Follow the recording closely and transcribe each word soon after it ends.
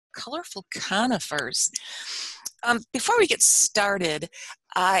colorful conifers. Before we get started,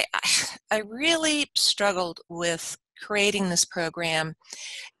 I, I really struggled with creating this program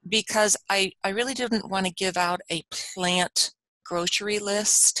because I really didn't want to give out a plant grocery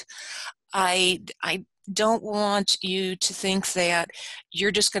list. I don't want you to think that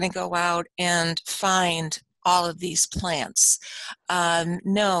you're just going to go out and find all of these plants.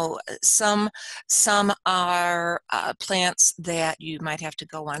 No, some are plants that you might have to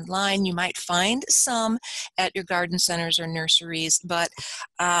go online. You might find some at your garden centers or nurseries, but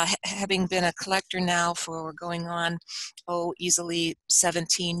having been a collector now for going on, easily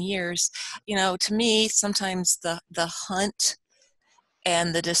 17 years, to me, sometimes the hunt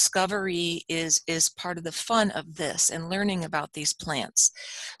and the discovery is part of the fun of this and learning about these plants.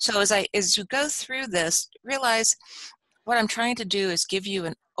 So as you go through this, realize what I'm trying to do is give you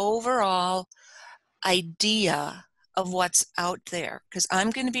an overall idea of what's out there, because I'm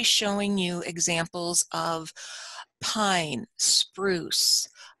going to be showing you examples of pine, spruce,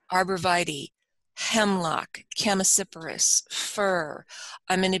 arborvitae, hemlock, chamaecyparis, fir.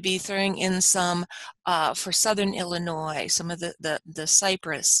 I'm going to be throwing in some for southern Illinois, some of the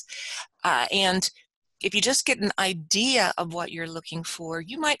cypress. And if you just get an idea of what you're looking for,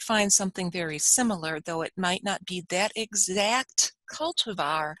 you might find something very similar, though it might not be that exact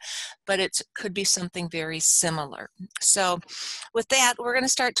cultivar, but it could be something very similar. So with that, we're going to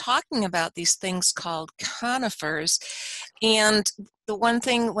start talking about these things called conifers. And the one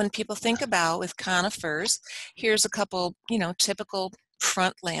thing when people think about with conifers, here's a couple, typical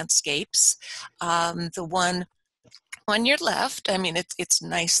front landscapes. The one on your left, I mean, it's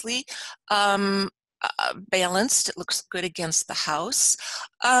nicely balanced. It looks good against the house.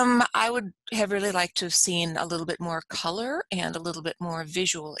 I would have really liked to have seen a little bit more color and a little bit more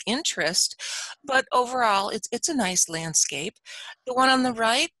visual interest, but overall, it's a nice landscape. The one on the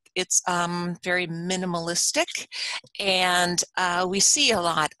right, it's very minimalistic, and we see a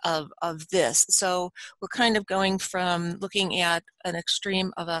lot of this. So we're kind of going from looking at an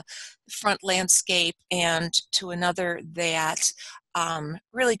extreme of a front landscape and to another that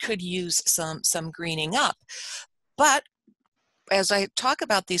really could use some greening up. But as I talk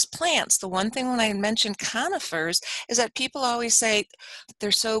about these plants, the one thing when I mention conifers is that people always say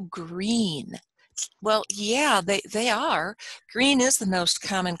they're so green. Well, yeah, they are. Green is the most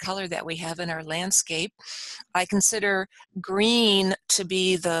common color that we have in our landscape. I consider green to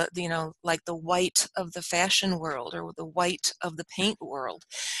be like the white of the fashion world or the white of the paint world,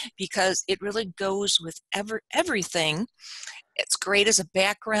 because it really goes with everything. It's great as a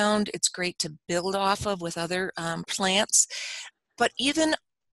background. It's great to build off of with other plants. But even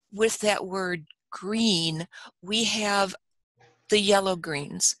with that word green, we have the yellow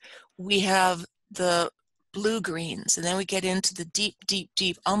greens. We have the blue greens, and then we get into the deep, deep,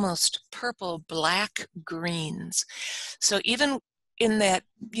 deep, almost purple black greens. So even in that,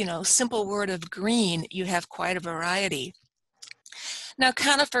 simple word of green, you have quite a variety. Now,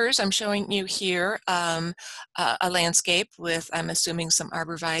 conifers, I'm showing you here a landscape with, I'm assuming, some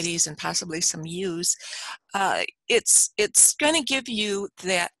arborvitaes and possibly some yews. It's going to give you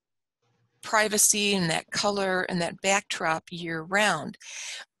that privacy and that color and that backdrop year-round.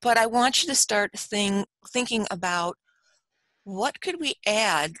 But I want you to start thinking about what could we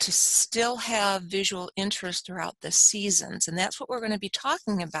add to still have visual interest throughout the seasons, and that's what we're going to be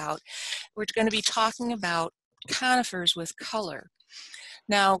talking about. We're going to be talking about conifers with color.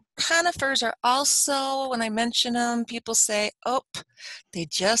 Now, conifers are also, when I mention them, people say, oh, they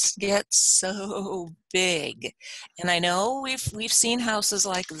just get so big. And I know we've seen houses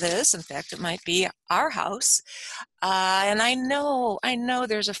like this. In fact, it might be our house. And I know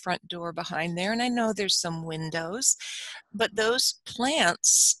there's a front door behind there, and I know there's some windows. But those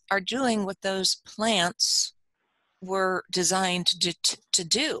plants are doing what those plants were designed to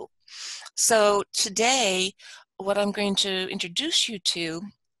do. So today, what I'm going to introduce you to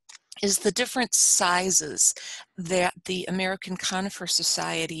is the different sizes that the American Conifer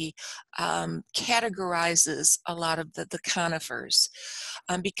Society categorizes a lot of the conifers.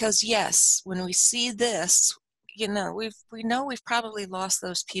 Because yes, when we see this, we know we've probably lost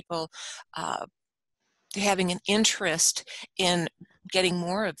those people having an interest in getting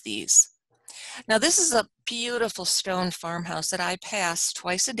more of these. Now, this is a beautiful stone farmhouse that I pass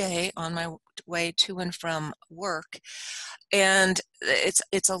twice a day on my way to and from work. And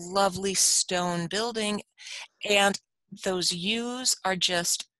it's a lovely stone building, and those yews are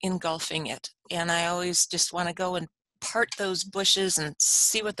just engulfing it. And I always just want to go and part those bushes and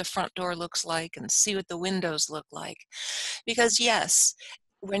see what the front door looks like and see what the windows look like. Because yes,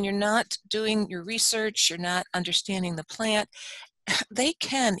 when you're not doing your research, you're not understanding the plant, they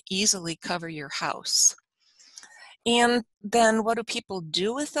can easily cover your house. And then what do people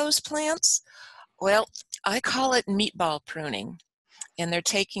do with those plants? Well, I call it meatball pruning. And they're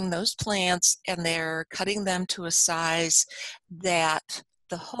taking those plants and they're cutting them to a size that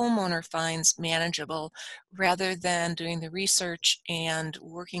the homeowner finds manageable, rather than doing the research and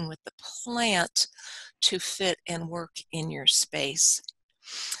working with the plant to fit and work in your space.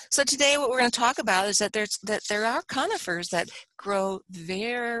 So today what we're going to talk about is that there are conifers that grow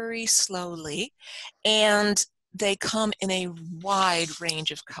very slowly, and they come in a wide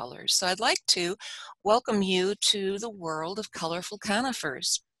range of colors. So I'd like to welcome you to the world of colorful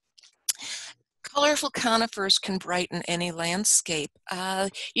conifers. Colorful conifers can brighten any landscape.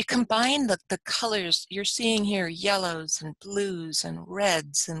 You combine the colors you're seeing here, yellows and blues and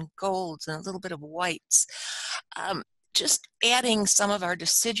reds and golds and a little bit of whites. Um, just adding some of our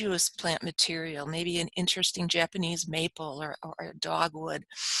deciduous plant material, maybe an interesting Japanese maple or a dogwood.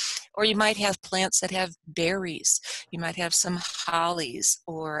 Or you might have plants that have berries. You might have some hollies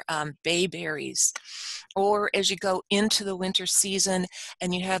or bayberries. Or as you go into the winter season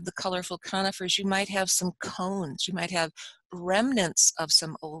and you have the colorful conifers, you might have some cones. You might have remnants of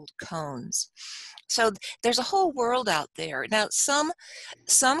some old cones. So there's a whole world out there. Now, some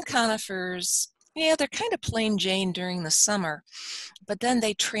conifers, yeah, they're kind of plain Jane during the summer, but then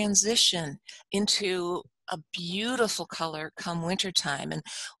they transition into a beautiful color come wintertime, and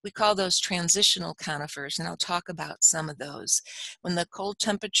we call those transitional conifers, and I'll talk about some of those. When the cold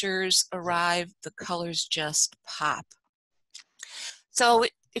temperatures arrive, the colors just pop. So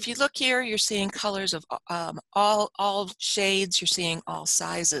if you look here, you're seeing colors of all shades, you're seeing all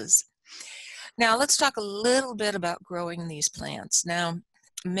sizes. Now let's talk a little bit about growing these plants. Now,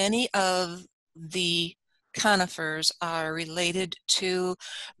 many of the conifers are related to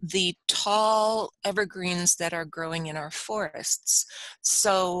the tall evergreens that are growing in our forests.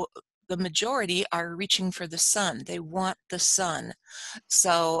 So the majority are reaching for the sun. They want the sun.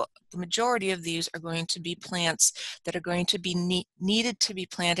 So the majority of these are going to be plants that are going to be needed to be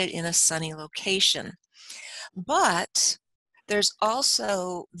planted in a sunny location. But there's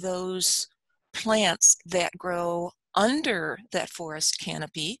also those plants that grow under that forest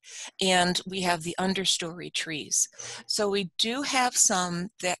canopy, and we have the understory trees. So we do have some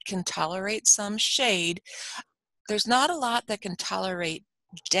that can tolerate some shade. There's not a lot that can tolerate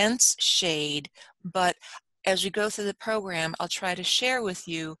dense shade, but as we go through the program, I'll try to share with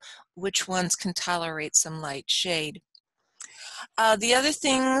you which ones can tolerate some light shade. The other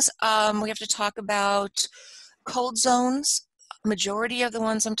things we have to talk about: cold zones. Majority of the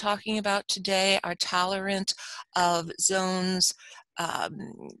ones I'm talking about today are tolerant of zones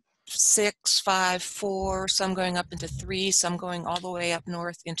 6, 5, 4, some going up into 3, some going all the way up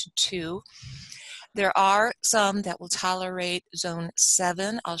north into 2. There are some that will tolerate zone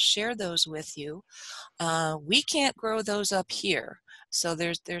 7. I'll share those with you. We can't grow those up here. So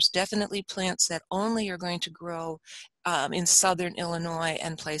there's definitely plants that only are going to grow in southern Illinois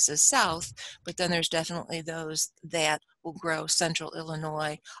and places south, but then there's definitely those that will grow central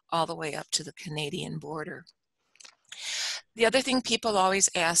Illinois all the way up to the Canadian border. The other thing people always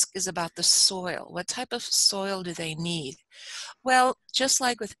ask is about the soil. What type of soil do they need? Well, just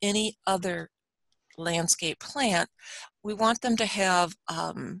like with any other landscape plant, we want them to have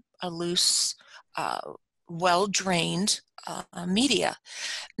a loose, well-drained media.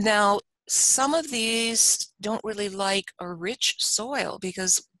 Now, some of these don't really like a rich soil,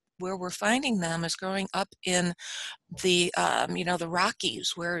 because where we're finding them is growing up in the the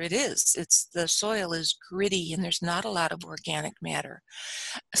Rockies, where the soil is gritty and there's not a lot of organic matter.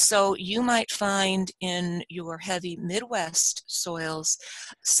 So you might find in your heavy Midwest soils,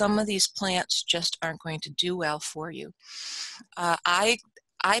 some of these plants just aren't going to do well for you. I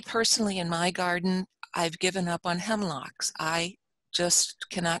personally, in my garden, I've given up on hemlocks. I just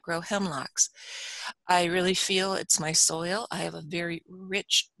cannot grow hemlocks. I really feel it's my soil. I have a very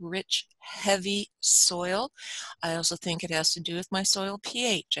rich, heavy soil. I also think it has to do with my soil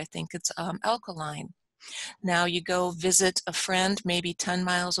pH. I think it's alkaline. Now you go visit a friend maybe 10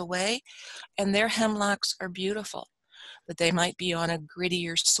 miles away, and their hemlocks are beautiful, but they might be on a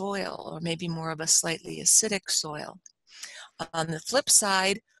grittier soil or maybe more of a slightly acidic soil. On the flip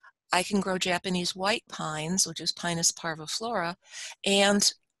side, I can grow Japanese white pines, which is Pinus parviflora,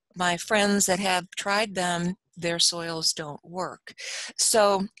 and my friends that have tried them, their soils don't work.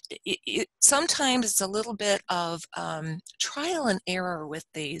 So sometimes it's a little bit of trial and error with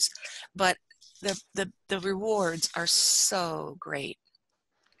these, but the rewards are so great.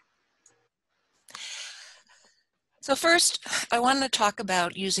 So first, I wanted to talk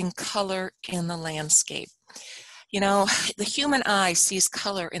about using color in the landscape. You know, the human eye sees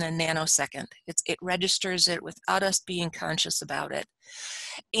color in a nanosecond. It registers it without us being conscious about it.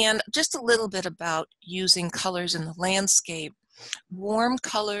 And just a little bit about using colors in the landscape. Warm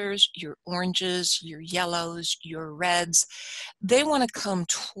colors, your oranges, your yellows, your reds, they want to come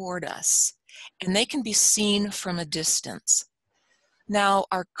toward us, and they can be seen from a distance. Now,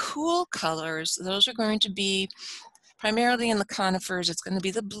 our cool colors, those are going to be primarily in the conifers. It's going to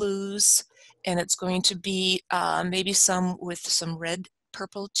be the blues, and it's going to be maybe some with some red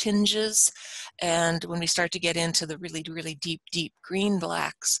purple tinges. And when we start to get into the really, really deep, deep green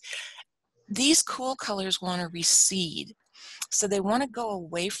blacks, these cool colors want to recede. So they want to go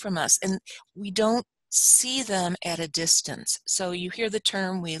away from us, and we don't see them at a distance. So you hear the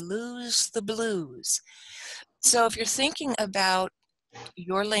term, we lose the blues. So if you're thinking about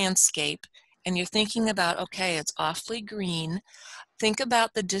your landscape and you're thinking about, okay, it's awfully green, think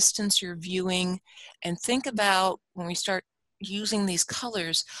about the distance you're viewing, and think about when we start using these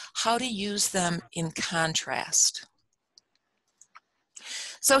colors, how to use them in contrast.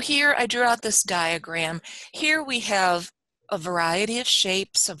 So here I drew out this diagram. Here we have a variety of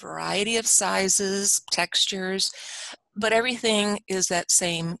shapes, a variety of sizes, textures, but everything is that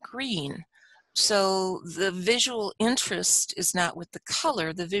same green. So the visual interest is not with the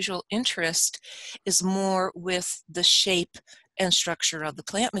color, the visual interest is more with the shape and structure of the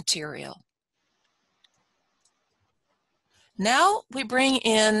plant material. Now we bring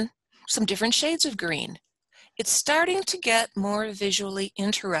in some different shades of green. It's starting to get more visually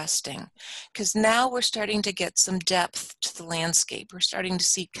interesting because now we're starting to get some depth to the landscape. We're starting to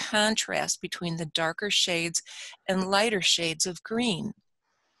see contrast between the darker shades and lighter shades of green.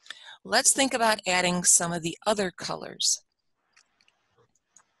 Let's think about adding some of the other colors.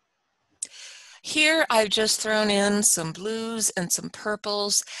 Here I've just thrown in some blues and some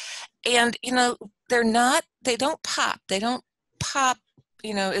purples, and you know, they don't pop,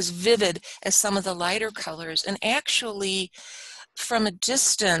 you know, as vivid as some of the lighter colors. And actually, from a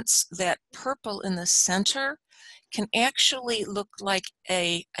distance, that purple in the center can actually look like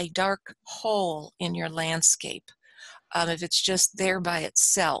a dark hole in your landscape. If it's just there by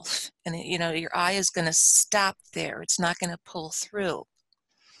itself, and you know, your eye is going to stop there. It's not going to pull through.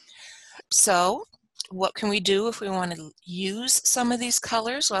 So what can we do if we want to use some of these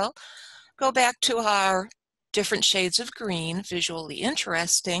colors? Well, go back to our different shades of green, visually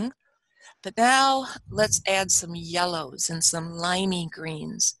interesting, but now let's add some yellows and some limey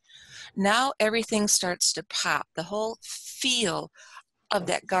greens. Now everything starts to pop. The whole feel of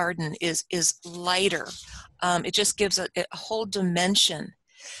that garden is lighter. It just gives a whole dimension.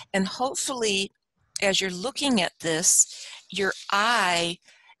 And hopefully, as you're looking at this, your eye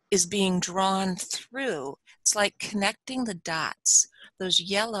is being drawn through. It's like connecting the dots. Those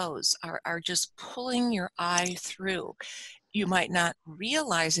yellows are just pulling your eye through. You might not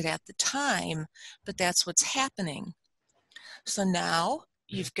realize it at the time, but that's what's happening. So now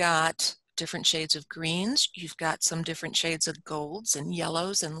you've got different shades of greens. You've got some different shades of golds and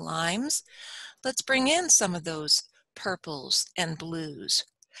yellows and limes. Let's bring in some of those purples and blues.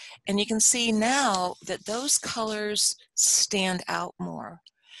 And you can see now that those colors stand out more.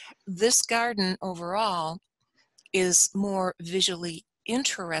 This garden overall is more visually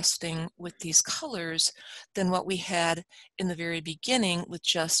interesting with these colors than what we had in the very beginning with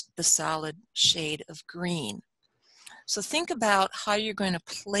just the solid shade of green. So think about how you're going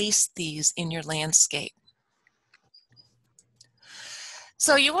to place these in your landscape.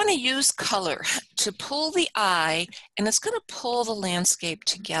 So you want to use color to pull the eye, and it's going to pull the landscape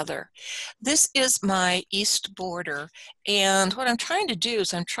together. This is my east border, and what I'm trying to do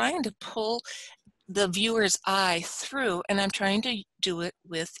is I'm trying to pull the viewer's eye through, and I'm trying to do it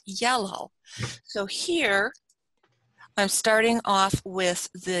with yellow. So here I'm starting off with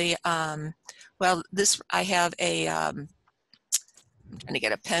the, I have a, I'm trying to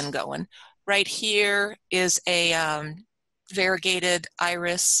get a pen going. Right here is a variegated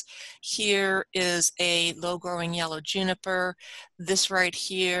iris. Here is a low-growing yellow juniper. This right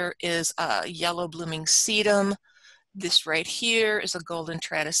here is a yellow blooming sedum. This right here is a golden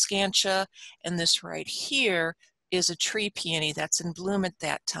tradescantia, and this right here is a tree peony that's in bloom at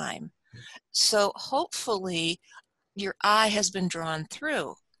that time. So hopefully your eye has been drawn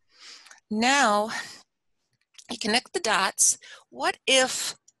through. Now you connect the dots. What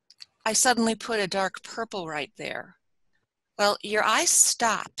if I suddenly put a dark purple right there? Well, your eye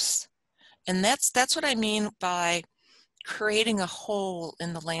stops, and that's what I mean by creating a hole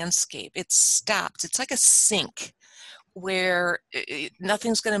in the landscape. It stops. It's like a sink where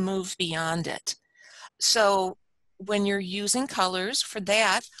nothing's going to move beyond it. So when you're using colors for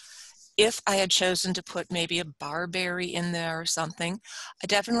that, if I had chosen to put maybe a barberry in there or something, I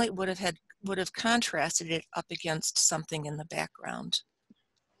definitely would have contrasted it up against something in the background.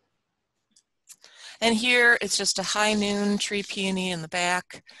 And here it's just a high noon tree peony in the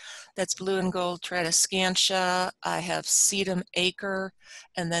back. That's blue and gold tradescantia. I have sedum acre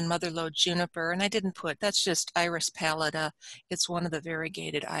and then motherlode juniper. And I didn't put, that's just Iris pallida. It's one of the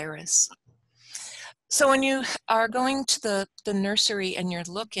variegated iris. So when you are going to the nursery and you're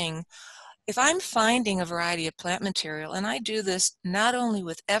looking, if I'm finding a variety of plant material, and I do this not only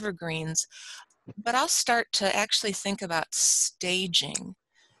with evergreens, but I'll start to actually think about staging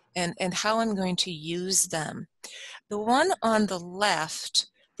and how I'm going to use them. The one on the left,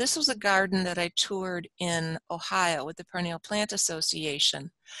 this was a garden that I toured in Ohio with the Perennial Plant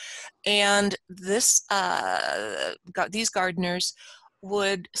Association. And this, these gardeners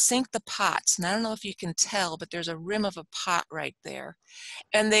would sink the pots. And I don't know if you can tell, but there's a rim of a pot right there.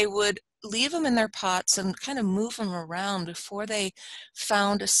 And they would leave them in their pots and kind of move them around before they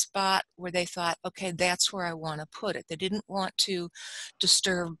found a spot where they thought, okay, that's where I want to put it. They didn't want to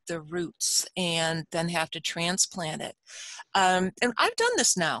disturb the roots and then have to transplant it. And I've done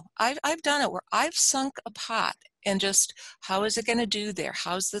this now. I've done it where I've sunk a pot and just, how is it going to do there?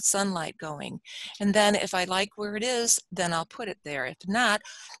 How's the sunlight going? And then if I like where it is, then I'll put it there. If not,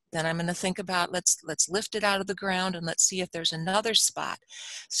 then I'm going to think about, let's lift it out of the ground and let's see if there's another spot.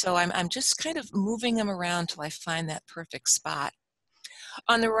 So I'm just kind of moving them around till I find that perfect spot.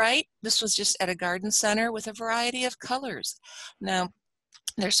 On the right, this was just at a garden center with a variety of colors. Now,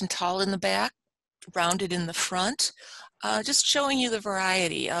 there's some tall in the back, rounded in the front. Just showing you the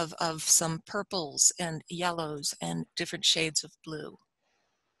variety of some purples and yellows and different shades of blue.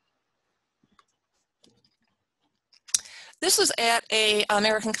 This was at a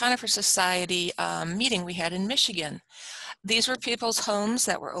American Conifer Society meeting we had in Michigan. These were people's homes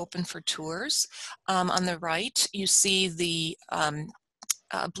that were open for tours. On the right, you see the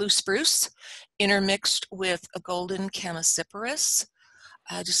blue spruce intermixed with a golden chamaecyparis.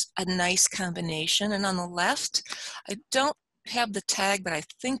 Just a nice combination. And on the left, I don't have the tag, but I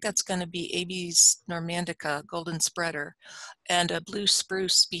think that's going to be Abies normandica golden spreader and a blue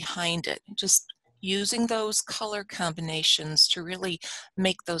spruce behind it. Just using those color combinations to really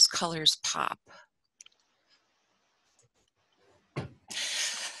make those colors pop.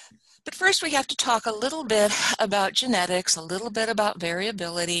 But first we have to talk a little bit about genetics, a little bit about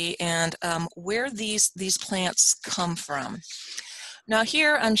variability, and where these plants come from. Now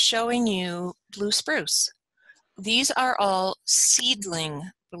here I'm showing you blue spruce. These are all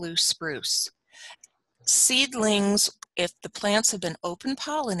seedling blue spruce. Seedlings, if the plants have been open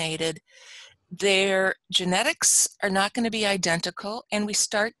pollinated, their genetics are not going to be identical, and we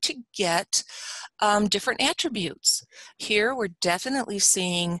start to get different attributes. Here we're definitely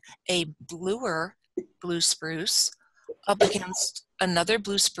seeing a bluer blue spruce up against another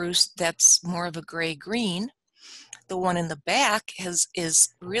blue spruce that's more of a gray-green. The one in the back is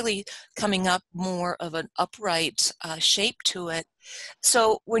really coming up more of an upright shape to it.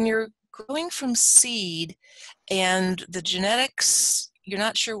 So when you're growing from seed and the genetics, you're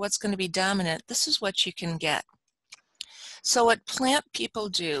not sure what's going to be dominant, this is what you can get. So what plant people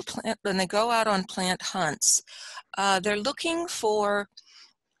do, when they go out on plant hunts, they're looking for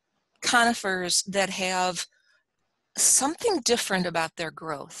conifers that have something different about their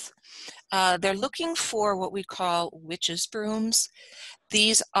growth. They're looking for what we call witch's brooms.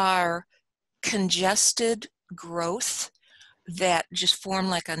 These are congested growth that just form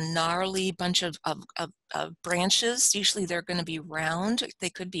like a gnarly bunch of branches. Usually they're going to be round. They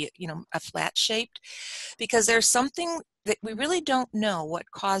could be, a flat shaped, because there's something that we really don't know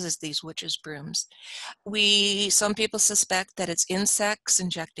what causes these witch's brooms. Some people suspect that it's insects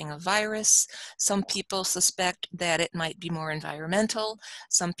injecting a virus. Some people suspect that it might be more environmental.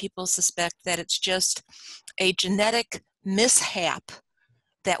 Some people suspect that it's just a genetic mishap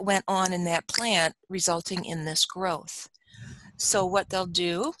that went on in that plant resulting in this growth. So what they'll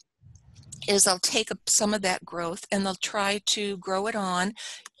do is they'll take some of that growth and they'll try to grow it on,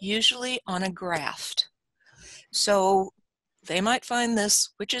 usually on a graft. So they might find this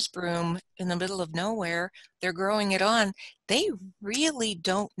witch's broom in the middle of nowhere. They're growing it on. They really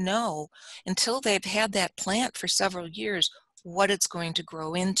don't know until they've had that plant for several years what it's going to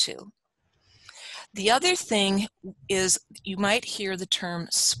grow into. The other thing is you might hear the term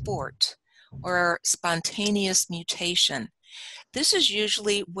sport or spontaneous mutation. This is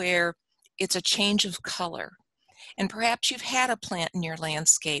usually where it's a change of color. And perhaps you've had a plant in your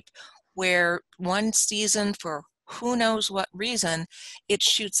landscape where one season, for who knows what reason, it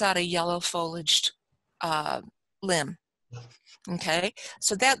shoots out a yellow foliaged limb. Okay,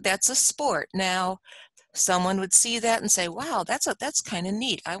 so that's a sport. Now, someone would see that and say, wow, that's kind of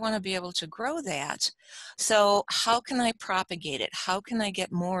neat. I want to be able to grow that. So how can I propagate it? How can I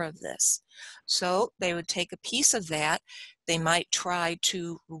get more of this? So they would take a piece of that. They might try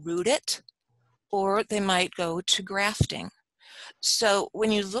to root it, or they might go to grafting. So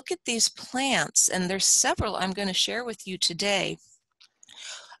when you look at these plants, and there's several I'm going to share with you today,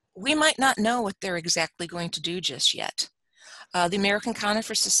 we might not know what they're exactly going to do just yet. The American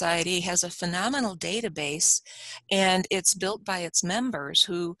Conifer Society has a phenomenal database, and it's built by its members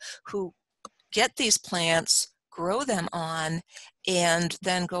who get these plants, grow them on, and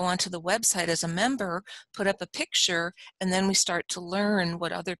then go onto the website as a member, put up a picture, and then we start to learn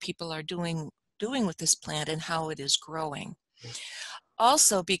what other people are doing with this plant and how it is growing.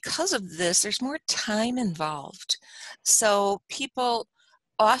 Also, because of this, there's more time involved. So people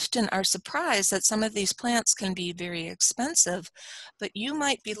often are surprised that some of these plants can be very expensive, but you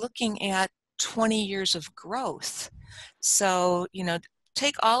might be looking at 20 years of growth. So, you know,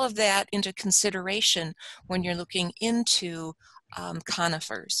 take all of that into consideration when you're looking into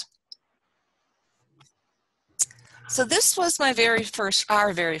conifers. So this was our very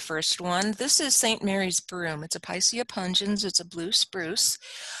first one. This is St. Mary's broom. It's a Picea pungens. It's a blue spruce.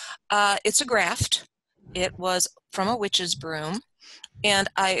 It's a graft. It was from a witch's broom, and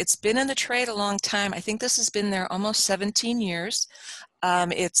it's been in the trade a long time. I think this has been there almost 17 years.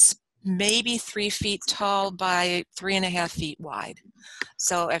 It's maybe 3 feet tall by 3.5 feet wide.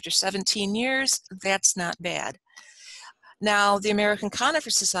 So after 17 years, that's not bad. Now, the American Conifer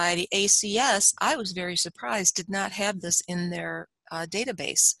Society, ACS, I was very surprised, did not have this in their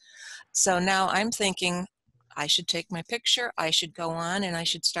database. So now I'm thinking I should take my picture, I should go on, and I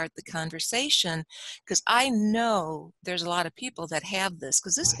should start the conversation, because I know there's a lot of people that have this,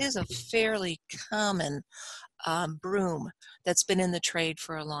 because this is a fairly common broom that's been in the trade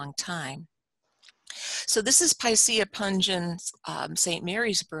for a long time. So this is Picea pungens St.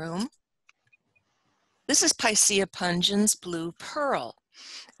 Mary's broom. This is Picea pungens blue pearl.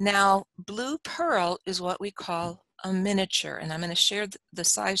 Now, blue pearl is what we call a miniature, and I'm going to share the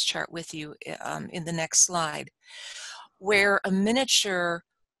size chart with you in the next slide, where a miniature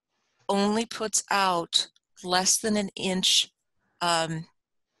only puts out less than an inch a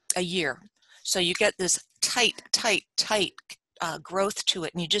year. So you get this tight growth to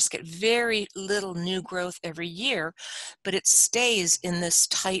it, and you just get very little new growth every year, but it stays in this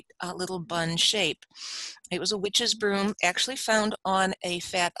tight little bun shape. It was a witch's broom, actually found on a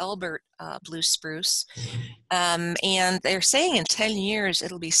Fat Albert blue spruce, and they're saying in 10 years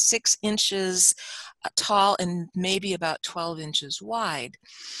it'll be 6 inches tall and maybe about 12 inches wide.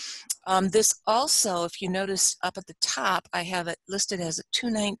 This also, if you notice up at the top, I have it listed as a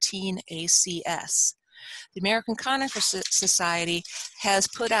 219 ACS. The American Conifer Society has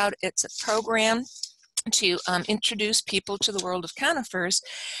put out its program to introduce people to the world of conifers,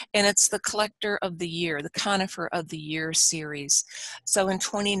 and it's the Collector of the Year, the Conifer of the Year series. So in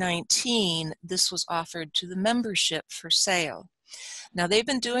 2019, this was offered to the membership for sale. Now they've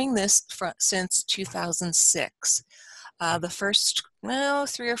been doing this since 2006. The first,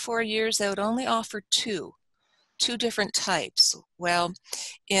 3 or 4 years, they would only offer two different types. Well,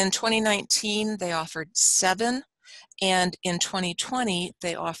 in 2019, they offered 7, and in 2020,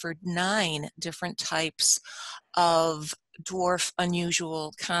 they offered 9 different types of dwarf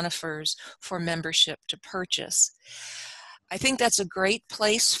unusual conifers for membership to purchase. I think that's a great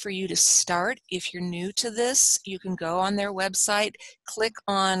place for you to start. If you're new to this, you can go on their website, click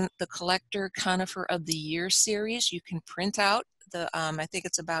on the Collector Conifer of the Year series. You can print out the, I think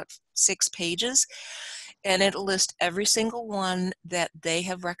it's about 6 pages, and it'll list every single one that they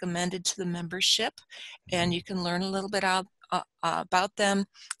have recommended to the membership, and you can learn a little bit about them.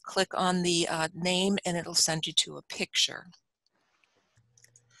 Click on the name, and it'll send you to a picture.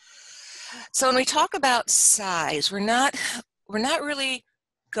 So when we talk about size, we're not really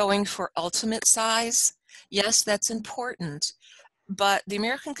going for ultimate size. Yes, that's important, but the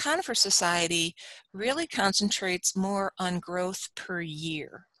American Conifer Society really concentrates more on growth per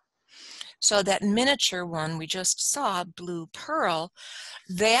year. So that miniature one we just saw, blue pearl,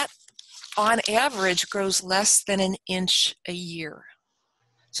 that on average grows less than an inch a year.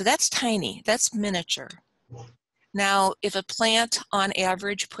 So that's tiny, that's miniature. Now, if a plant on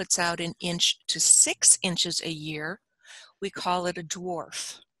average puts out 1 inch to 6 inches a year, we call it a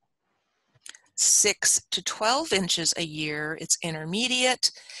dwarf. 6 to 12 inches a year, it's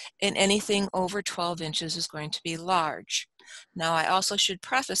intermediate, and anything over 12 inches is going to be large. Now, I also should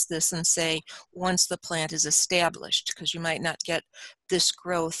preface this and say once the plant is established, because you might not get this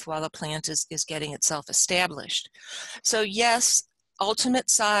growth while the plant is getting itself established. So yes, ultimate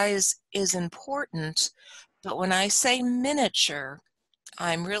size is important, but when I say miniature,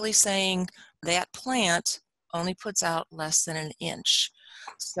 I'm really saying that plant only puts out less than an inch.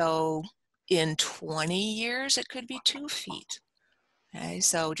 So in 20 years, it could be 2 feet. Okay,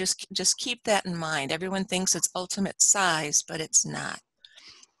 so just keep that in mind. Everyone thinks it's ultimate size, but it's not.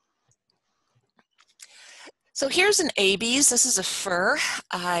 So here's an ABs. This is a fir.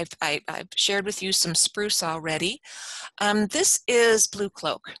 I've shared with you some spruce already. This is blue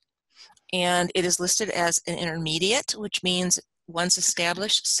cloak, and it is listed as an intermediate, which means once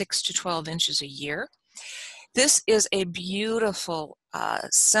established, 6 to 12 inches a year. This is a beautiful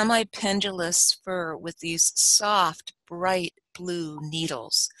semi-pendulous fir with these soft, bright blue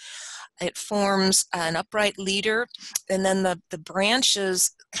needles. It forms an upright leader, and then the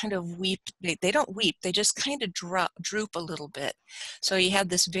branches kind of weep. They don't weep, they just kind of droop a little bit. So you have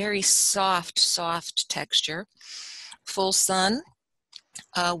this very soft texture. Full sun,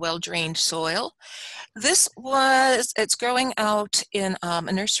 well-drained soil. It's growing out in a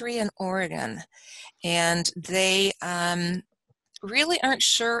nursery in Oregon, and they really aren't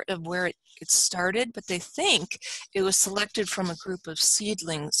sure of where it started, but they think it was selected from a group of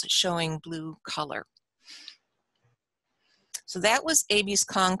seedlings showing blue color. So that was AB's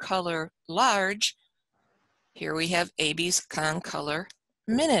Concolor large. Here we have AB's Concolor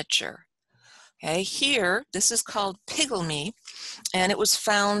miniature. Okay, here, this is called pigglemy, and it was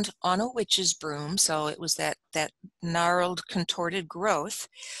found on a witch's broom, so it was that gnarled, contorted growth,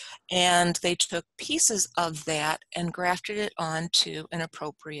 and they took pieces of that and grafted it onto an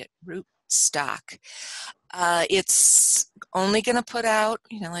appropriate root stock. It's only going to put out,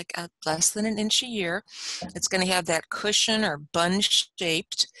 like less than an inch a year. It's going to have that cushion or bun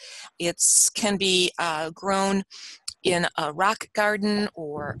shaped. It can be grown in a rock garden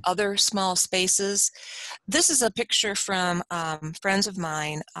or other small spaces. This is a picture from friends of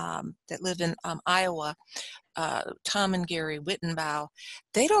mine that live in Iowa, Tom and Gary Wittenbaugh.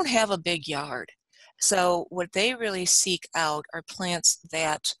 They don't have a big yard. So what they really seek out are plants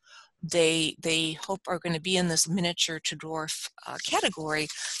that they hope are going to be in this miniature to dwarf category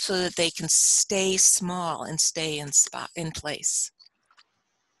so that they can stay small and stay in place.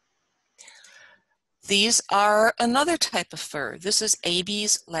 These are another type of fir. This is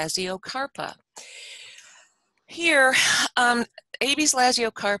Abies lasiocarpa. Here, Abies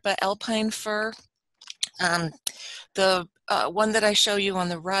lasiocarpa, alpine fir. The one that I show you on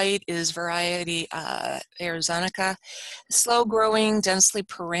the right is variety Arizonica. Slow growing, densely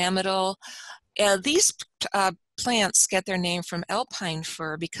pyramidal. These plants get their name from alpine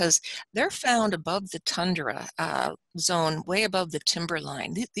fir because they're found above the tundra zone, way above the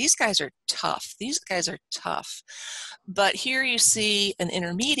timberline. These guys are tough. These guys are tough. But here you see an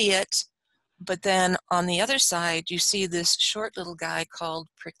intermediate, but then on the other side, you see this short little guy called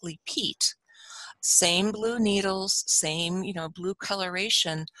prickly peat. Same blue needles, same, blue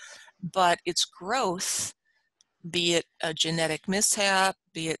coloration, but its growth, be it a genetic mishap,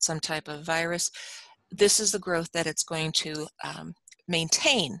 be it some type of virus, this is the growth that it's going to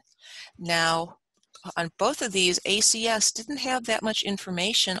maintain. Now, on both of these, ACS didn't have that much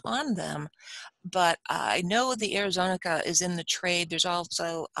information on them, but I know the Arizonica is in the trade. There's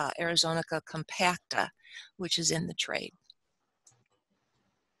also Arizonica compacta, which is in the trade.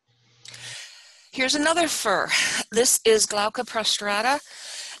 Here's another fir. This is Glauca prostrata,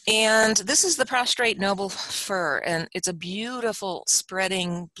 and this is the prostrate noble fir, and it's a beautiful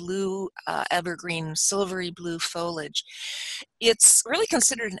spreading blue evergreen, silvery blue foliage. It's really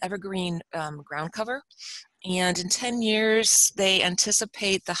considered an evergreen ground cover, and in 10 years they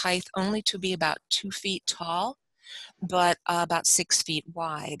anticipate the height only to be about 2 feet tall, but about 6 feet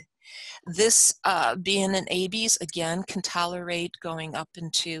wide. This being an ABs, again, can tolerate going up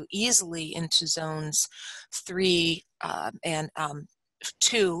easily into zones 3 and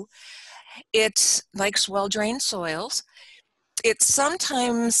 2. It likes well-drained soils. It's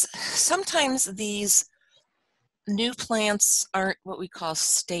sometimes these new plants aren't what we call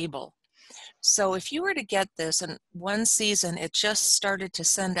stable. So if you were to get this and one season it just started to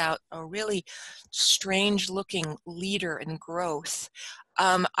send out a really strange looking leader and growth,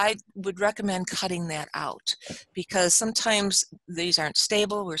 I would recommend cutting that out because sometimes these aren't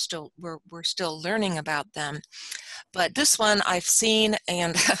stable. We're still learning about them. But this one I've seen,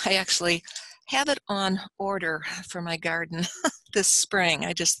 and I actually have it on order for my garden this spring.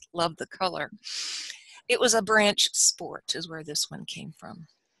 I just love the color. It was a branch sport is where this one came from.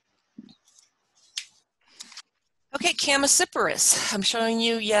 Okay, Chamaecyparis. I'm showing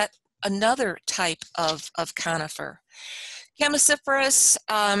you yet another type of conifer. Chamaecyparis,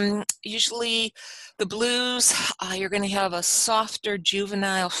 usually the blues, you're going to have a softer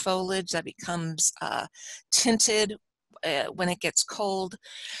juvenile foliage that becomes tinted when it gets cold.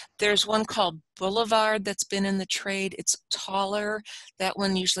 There's one called Boulevard that's been in the trade. It's taller. That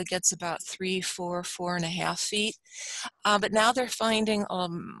one usually gets about 3, 4, 4.5 feet. But now they're finding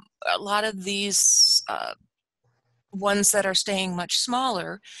a lot of these ones that are staying much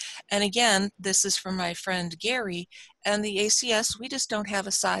smaller. And again, this is from my friend Gary, and the ACS, we just don't have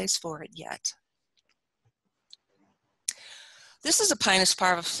a size for it yet. This is a Pinus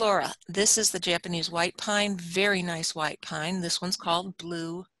parviflora. This is the Japanese white pine, very nice white pine. This one's called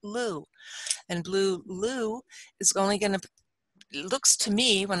Blue Lou. And Blue Lou is only going to, looks to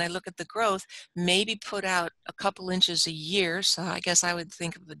me, when I look at the growth, maybe put out a couple inches a year. So I guess I would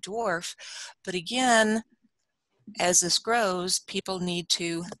think of a dwarf. But again, as this grows, people need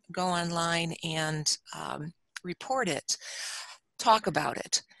to go online and report it, talk about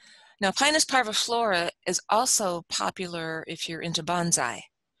it. Now, Pinus parviflora is also popular if you're into bonsai.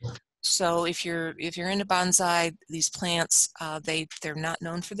 So if you're into bonsai, these plants, they're not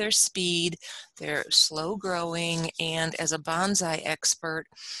known for their speed. They're slow growing, and as a bonsai expert,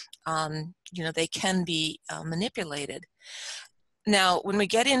 they can be manipulated. Now, when we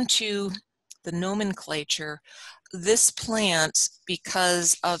get into the nomenclature, this plant,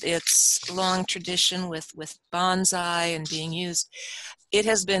 because of its long tradition with bonsai and being used, it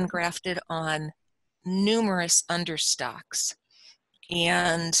has been grafted on numerous understocks,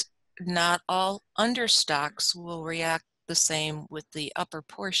 and not all understocks will react the same with the upper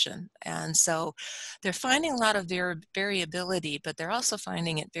portion. And so they're finding a lot of variability, but they're also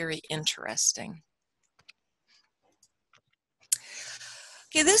finding it very interesting.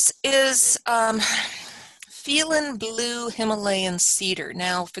 Okay, this is Phelan Blue Himalayan Cedar.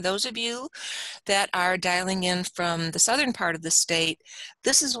 Now, for those of you that are dialing in from the southern part of the state,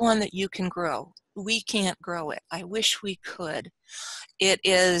 this is one that you can grow. We can't grow it. I wish we could. It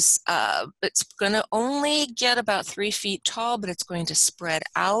is, it's going to only get about 3 feet tall, but it's going to spread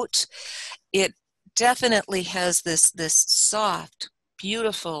out. It definitely has this soft,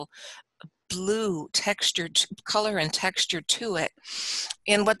 beautiful blue textured color and texture to it.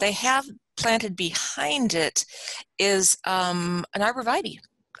 And what they have planted behind it is an arborvitae,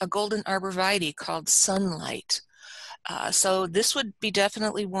 a golden arborvitae called Sunlight. So this would be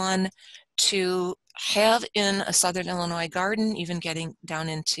definitely one to have in a Southern Illinois garden, even getting down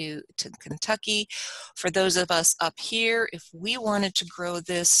into Kentucky. For those of us up here, if we wanted to grow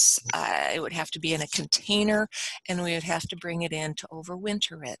this, it would have to be in a container, and we would have to bring it in to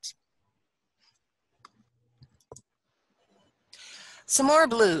overwinter it. Some more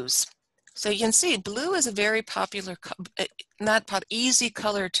blues. So you can see blue is a very popular, easy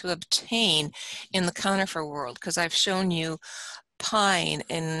color to obtain in the conifer world, because I've shown you pine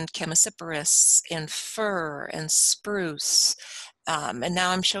and Chamaecyparis and fir and spruce. And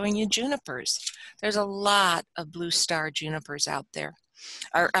now I'm showing you junipers. There's a lot of blue star junipers out there.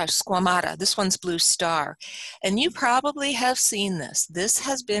 Or squamata, this one's blue star. And you probably have seen this. This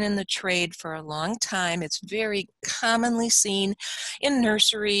has been in the trade for a long time. It's very commonly seen in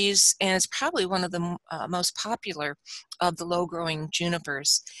nurseries, and it's probably one of the most popular of the low-growing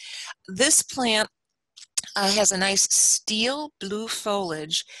junipers. This plant has a nice steel blue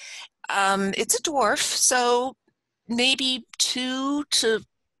foliage. It's a dwarf, so maybe 2 to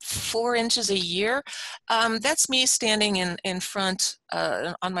 4 inches a year. That's me standing in front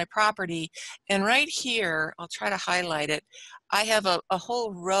on my property, and right here, I'll try to highlight it, I have a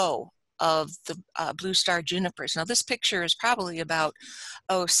whole row of the blue star junipers. Now this picture is probably about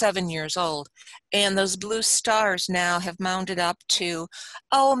 7 years old, and those blue stars now have mounted up to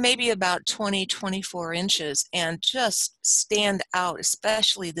maybe about 20, 24 inches, and just stand out,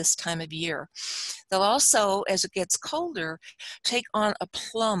 especially this time of year. They'll also, as it gets colder, take on a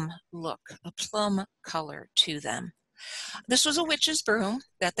plum look, a plum color to them. This was a witch's broom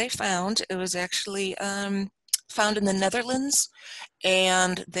that they found. It was actually found in the Netherlands,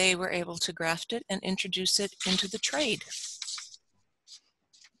 and they were able to graft it and introduce it into the trade.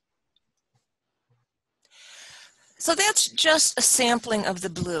 So that's just a sampling of the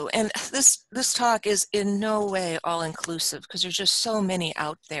blue, and this talk is in no way all-inclusive because there's just so many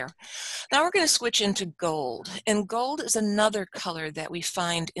out there. Now we're going to switch into gold, and gold is another color that we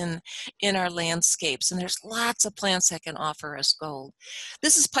find in our landscapes, and there's lots of plants that can offer us gold.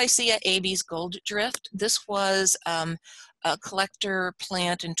 This is Picea abies gold drift. This was a collector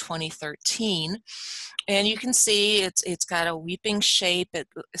plant in 2013. And you can see it's got a weeping shape. It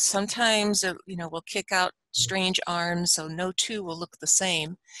sometimes will kick out strange arms, so no two will look the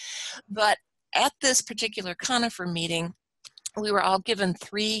same. But at this particular conifer meeting, we were all given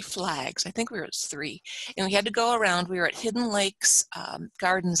 3 flags. I think we were at 3. And we had to go around. We were at Hidden Lakes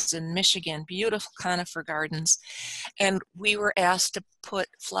Gardens in Michigan, beautiful conifer gardens. And we were asked to put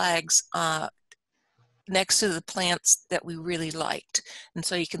flags next to the plants that we really liked. And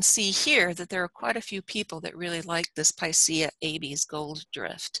so you can see here that there are quite a few people that really like this Picea abies gold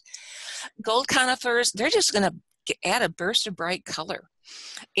drift. Gold conifers, they're just going to add a burst of bright color.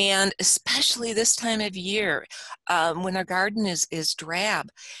 And especially this time of year, when our garden is drab,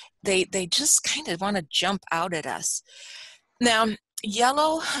 they just kind of want to jump out at us. Now,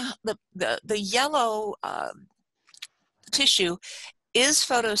 yellow, the yellow tissue is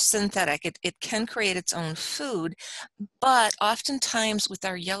photosynthetic. It can create its own food, but oftentimes with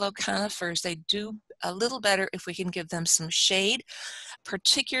our yellow conifers, they do a little better if we can give them some shade,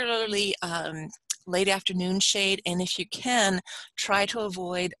 particularly late afternoon shade, and if you can, try to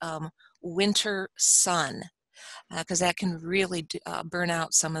avoid winter sun, because that can really burn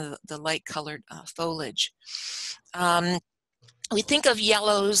out some of the light colored foliage. We think of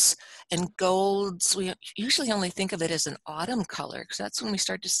yellows and golds. We usually only think of it as an autumn color, because that's when we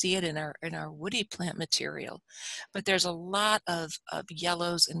start to see it in our woody plant material. But there's a lot of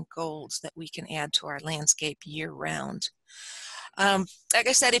yellows and golds that we can add to our landscape year round. Like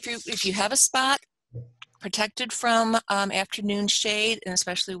I said, if you have a spot protected from afternoon shade, and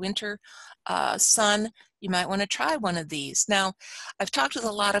especially winter sun, you might want to try one of these. Now, I've talked with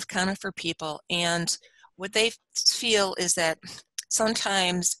a lot of conifer people, and what they feel is that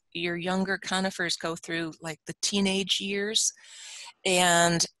sometimes your younger conifers go through like the teenage years,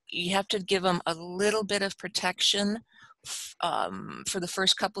 and you have to give them a little bit of protection for the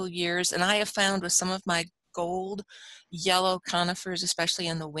first couple of years. And I have found with some of my gold yellow conifers, especially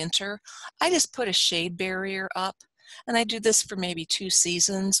in the winter, I just put a shade barrier up, and I do this for maybe 2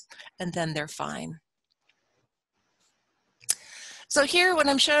 seasons, and then they're fine. So here, what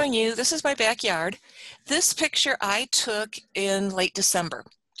I'm showing you, this is my backyard. This picture I took in late December,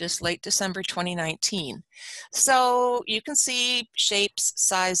 just late December 2019. So you can see shapes,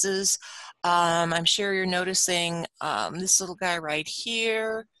 sizes. I'm sure you're noticing this little guy right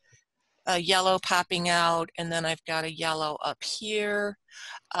here, a yellow popping out, and then I've got a yellow up here.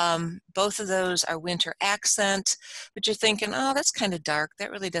 Both of those are winter accent, but you're thinking, oh, that's kind of dark.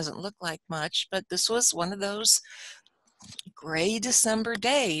 That really doesn't look like much, but this was one of those gray December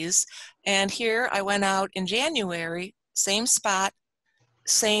days. And here I went out in January, same spot,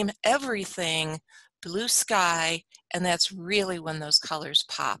 same everything, blue sky, and that's really when those colors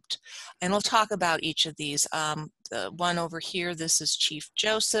popped. And we'll talk about each of these. The one over here, this is Chief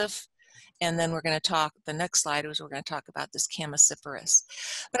Joseph. And then we're going to talk, the next slide is we're going to talk about this Chamaecyparis.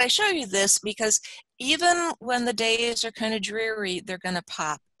 But I show you this because even when the days are kind of dreary, they're going to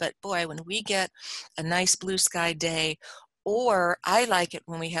pop. But boy, when we get a nice blue sky day, or I like it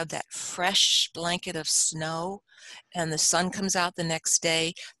when we have that fresh blanket of snow and the sun comes out the next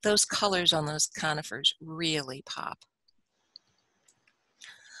day, those colors on those conifers really pop.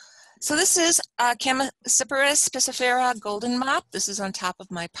 So this is Chamaecyparis spicifera golden mop. This is on top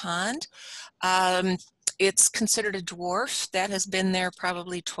of my pond. It's considered a dwarf. That has been there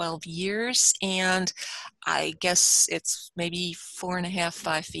probably 12 years, and I guess it's maybe 4.5,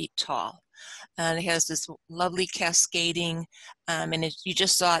 5 feet tall. And it has this lovely cascading, and you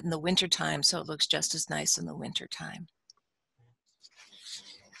just saw it in the wintertime, so it looks just as nice in the wintertime.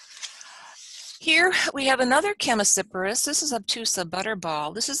 Here we have another Chamaecyparis. This is Obtusa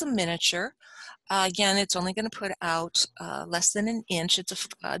butterball. This is a miniature. Again, it's only going to put out less than an inch. It's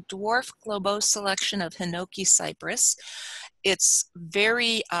a dwarf globose selection of Hinoki cypress. It's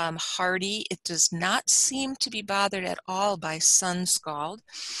very hardy. It does not seem to be bothered at all by sun scald.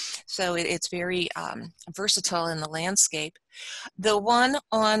 So it's very versatile in the landscape. The one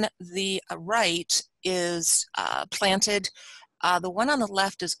on the right is planted. The one on the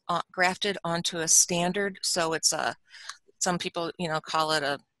left is grafted onto a standard. So it's some people, call it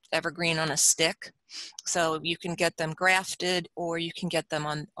a evergreen on a stick. So you can get them grafted, or you can get them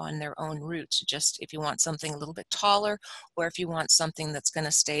on their own roots, just if you want something a little bit taller, or if you want something that's going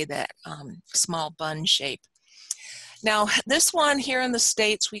to stay that small bun shape. Now, this one here in the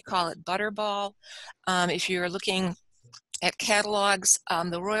States, we call it butterball. If you're looking at catalogs,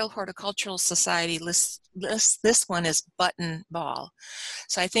 the Royal Horticultural Society lists this one as button ball.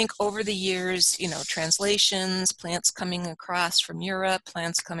 So I think over the years, translations, plants coming across from Europe,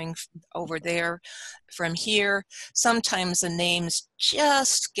 plants coming over there from here, sometimes the names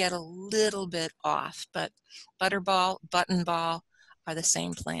just get a little bit off, but butterball, button ball are the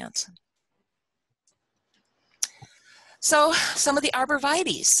same plant. So some of the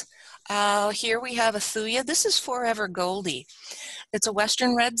arborvitaes. Here we have a thuya. This is Forever Goldie. It's a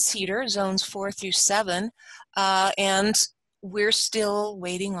western red cedar, zones 4 through 7, and we're still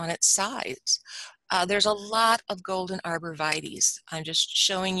waiting on its size. There's a lot of golden arborvitaes. I'm just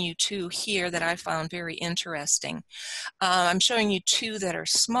showing you two here that I found very interesting. I'm showing you two that are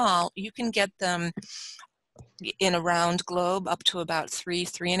small. You can get them in a round globe up to about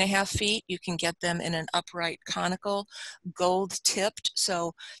 3.5 feet. You can get them in an upright conical, gold tipped.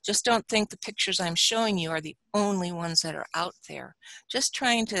 So just don't think the pictures I'm showing you are the only ones that are out there. Just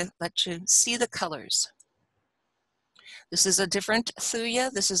trying to let you see the colors. This is a different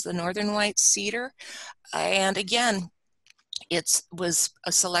thuya. This is the northern white cedar. And again, it was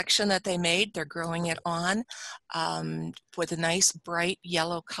a selection that they made. They're growing it on with a nice bright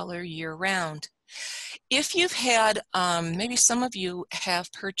yellow color year round. If you've had, maybe some of you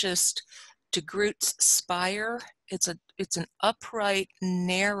have purchased de Groot's Spire. It's an upright,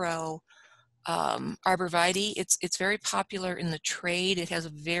 narrow arborvitae. It's very popular in the trade. It has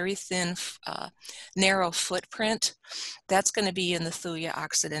a very thin, narrow footprint. That's going to be in the Thuya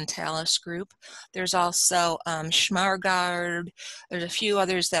occidentalis group. There's also Schmargard. There's a few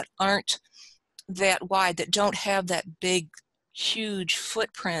others that aren't that wide, that don't have that big, huge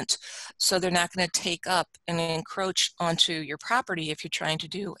footprint, so they're not going to take up and encroach onto your property if you're trying to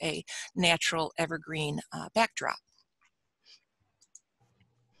do a natural evergreen backdrop.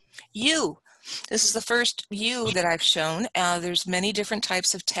 Yew. This is the first yew that I've shown. There's many different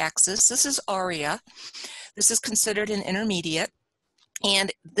types of taxus. This is aurea. This is considered an intermediate,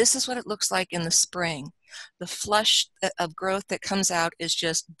 and this is what it looks like in the spring. The flush of growth that comes out is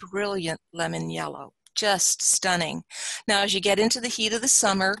just brilliant lemon yellow, just stunning. Now, as you get into the heat of the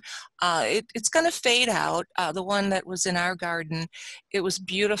summer, it's going to fade out. The one that was in our garden, it was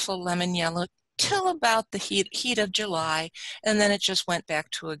beautiful lemon yellow till about the heat of July, and then it just went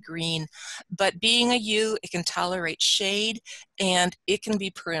back to a green. But being a yew, it can tolerate shade, and it can be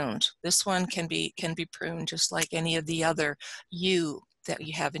pruned. This one can be pruned just like any of the other yew that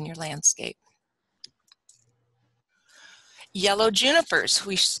you have in your landscape. Yellow junipers.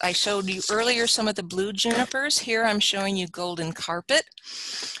 I showed you earlier some of the blue junipers. Here I'm showing you golden carpet.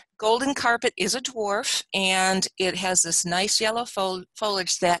 Golden carpet is a dwarf, and it has this nice yellow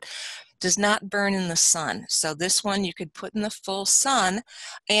foliage that does not burn in the sun. So this one you could put in the full sun,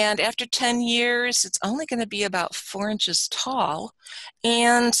 and after 10 years, it's only going to be about 4 inches tall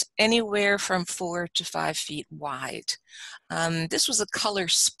and anywhere from 4 to 5 feet wide. This was a color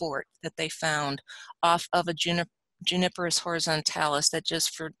sport that they found off of a Juniperus horizontalis that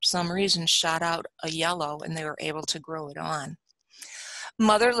just for some reason shot out a yellow, and they were able to grow it on.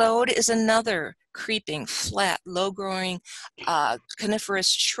 Motherlode is another creeping, flat, low-growing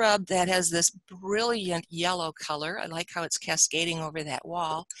coniferous shrub that has this brilliant yellow color. I like how it's cascading over that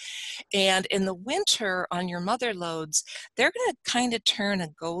wall. And in the winter on your motherlodes, they're going to kind of turn a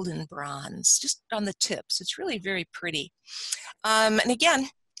golden bronze just on the tips. It's really very pretty. And again,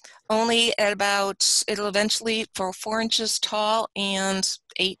 only at about, it'll eventually for 4 inches tall and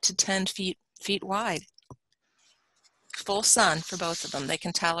 8 to 10 feet wide. Full sun for both of them. They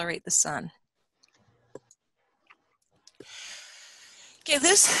can tolerate the sun. Okay,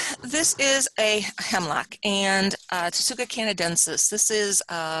 this is a hemlock, and Tsuga canadensis. This is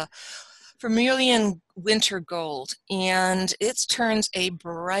vermilion winter gold, and it turns a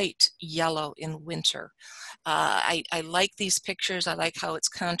bright yellow in winter. I like these pictures. I like how it's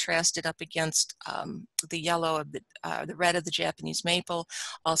contrasted up against the yellow of the red of the Japanese maple.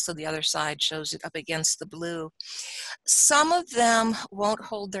 Also, the other side shows it up against the blue. Some of them won't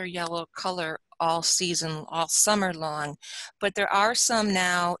hold their yellow color all season, all summer long, but there are some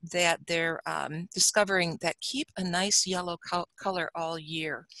now that they're discovering that keep a nice yellow color all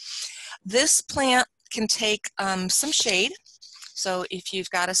year. This plant can take some shade. So if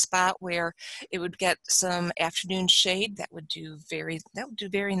you've got a spot where it would get some afternoon shade, that would do very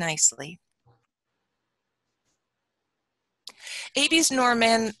nicely. Abies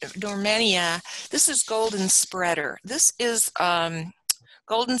normania, this is golden spreader. This is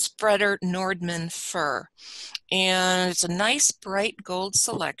golden spreader Nordman fir. And it's a nice bright gold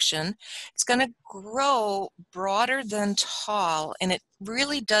selection. It's going to grow broader than tall, and it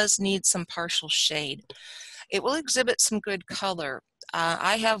really does need some partial shade. It will exhibit some good color.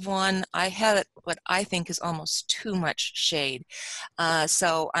 I have one, I have it what I think is almost too much shade.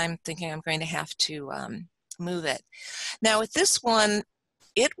 So I'm thinking I'm going to have to move it. Now with this one,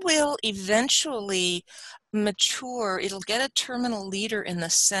 it will eventually mature. It'll get a terminal leader in the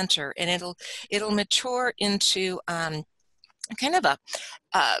center, and it'll mature into kind of a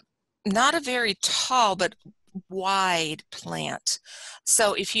not a very tall, but wide plant.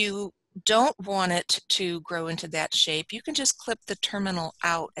 So if you don't want it to grow into that shape, you can just clip the terminal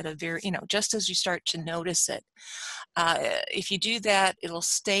out at a very, just as you start to notice it. If you do that, it'll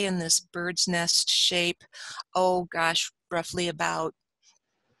stay in this bird's nest shape, oh gosh, roughly about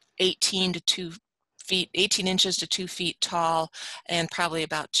 18 inches to 2 feet tall, and probably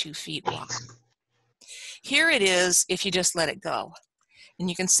about 2 feet wide. Here it is if you just let it go. And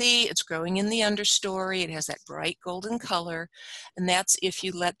you can see it's growing in the understory. It has that bright golden color. And that's if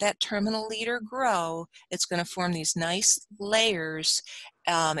you let that terminal leader grow, it's going to form these nice layers.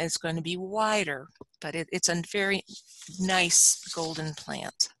 It's going to be wider, but it's a very nice golden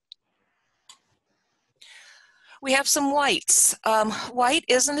plant. We have some whites. White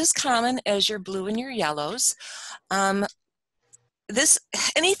isn't as common as your blue and your yellows.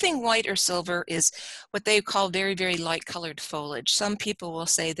 Anything white or silver is what they call very, very light colored foliage. Some people will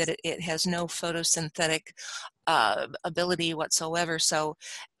say that it has no photosynthetic ability whatsoever, so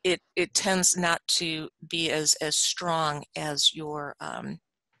it tends not to be as strong as your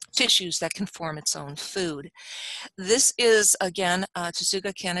tissues that can form its own food. This is, again,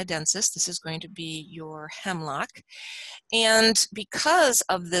 Tsuga canadensis. This is going to be your hemlock. And because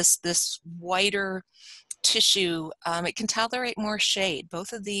of this whiter tissue, it can tolerate more shade.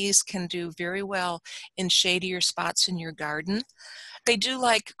 Both of these can do very well in shadier spots in your garden. They do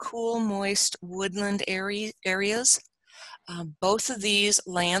like cool, moist woodland areas. Both of these,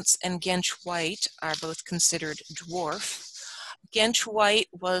 Lance and Gench White, are both considered dwarf. Gench White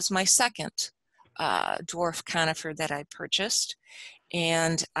was my second dwarf conifer that I purchased,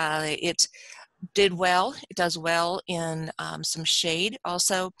 and it did well. It does well in some shade.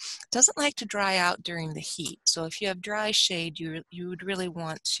 Also, doesn't like to dry out during the heat. So if you have dry shade, you would really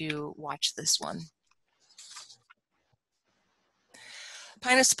want to watch this one.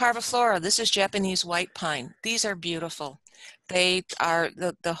 Pinus parviflora. This is Japanese white pine. These are beautiful. They are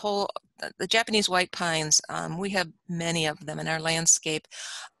the Japanese white pines. We have many of them in our landscape,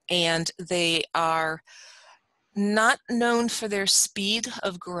 and they are not known for their speed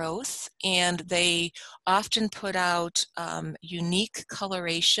of growth, and they often put out unique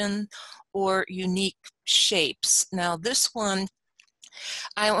coloration or unique shapes. Now this one,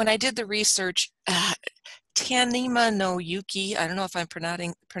 when I did the research, Tanima no Yuki, I don't know if I'm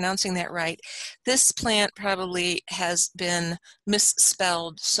pronouncing that right. This plant probably has been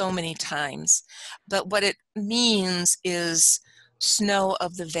misspelled so many times, but what it means is snow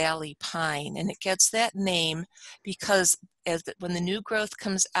of the valley pine, and it gets that name because when the new growth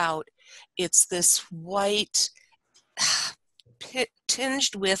comes out, it's this white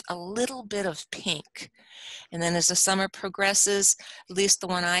tinged with a little bit of pink. And then as the summer progresses, at least the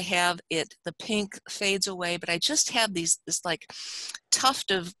one I have, the pink fades away, but I just have this like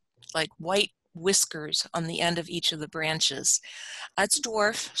tuft of like white whiskers on the end of each of the branches. It's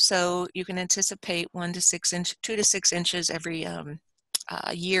dwarf, so you can anticipate 2 to 6 inches every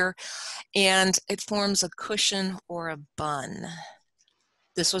year, and it forms a cushion or a bun.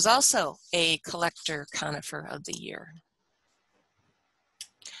 This was also a collector conifer of the year.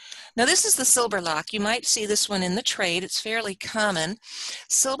 Now this is the silverlock. You might see this one in the trade. It's fairly common.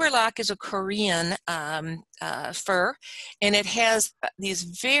 Silverlock is a Korean fir, and it has these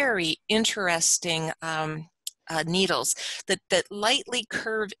very interesting needles that lightly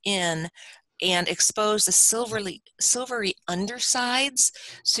curve in and expose the silvery undersides.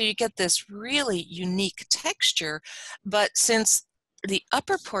 So you get this really unique texture, but since the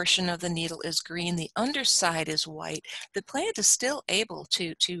upper portion of the needle is green, the underside is white, the plant is still able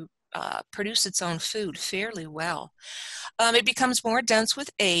to produce its own food fairly well. It becomes more dense with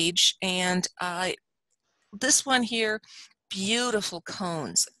age, and this one here, beautiful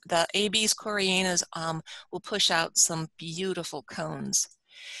cones. The Abies coreanas will push out some beautiful cones.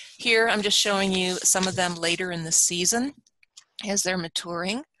 Here I'm just showing you some of them later in the season as they're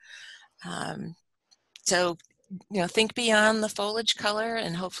maturing. So think beyond the foliage color,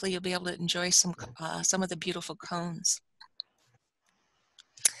 and hopefully you'll be able to enjoy some of the beautiful cones.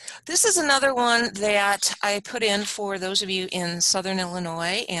 This is another one that I put in for those of you in Southern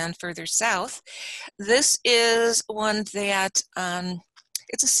Illinois and further south. This is one that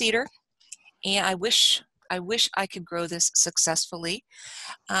it's a cedar, and I wish I could grow this successfully.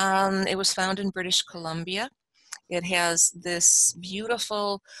 It was found in British Columbia. It has this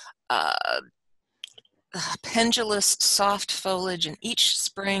beautiful pendulous soft foliage, and each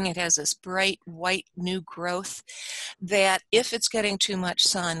spring it has this bright white new growth that, if it's getting too much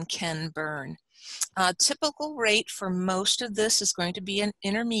sun, can burn. Typical rate for most of this is going to be an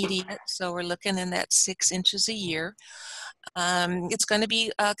intermediate, so we're looking in that 6 inches a year. It's going to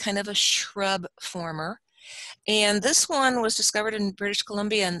be kind of a shrub former, And this one was discovered in British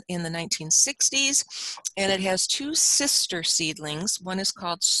Columbia in the 1960s, and it has two sister seedlings. One is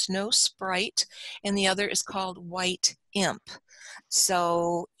called Snow Sprite, and the other is called White Imp.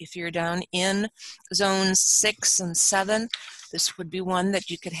 So if you're down in zones 6 and 7, this would be one that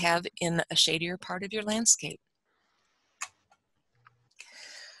you could have in a shadier part of your landscape.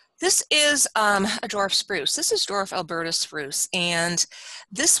 This is a dwarf spruce. This is dwarf Alberta spruce, and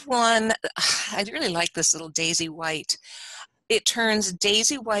this one, I really like this little daisy white. It turns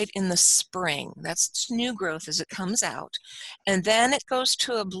daisy white in the spring. That's its new growth as it comes out, and then it goes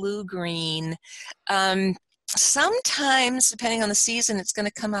to a blue-green. Sometimes, depending on the season, it's going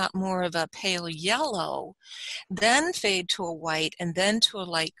to come out more of a pale yellow, then fade to a white, and then to a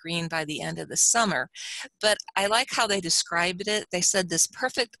light green by the end of the summer. But I like how they described it. They said this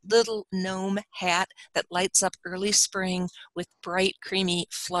perfect little gnome hat that lights up early spring with bright, creamy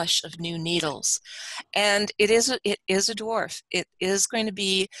flush of new needles. And it is a dwarf. It is going to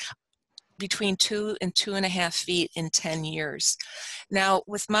be between 2 and 2.5 feet in 10 years. Now,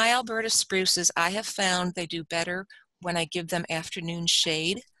 with my Alberta spruces, I have found they do better when I give them afternoon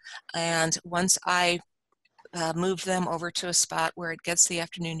shade. And once I move them over to a spot where it gets the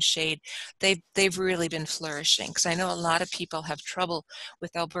afternoon shade, they've really been flourishing, because I know a lot of people have trouble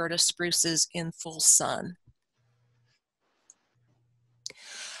with Alberta spruces in full sun.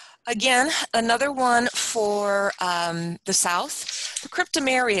 Again, another one for the south, the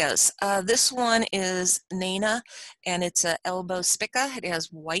cryptomerias. This one is Nana, and it's a elbow spica. It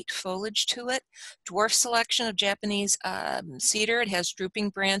has white foliage to it. Dwarf selection of Japanese cedar. It has drooping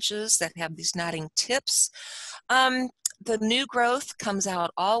branches that have these nodding tips. The new growth comes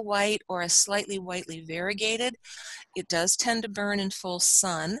out all white or a slightly whitely variegated. It does tend to burn in full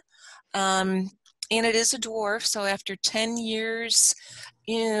sun. And it is a dwarf, so after 10 years,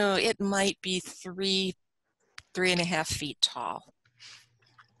 it might be 3.5 feet tall.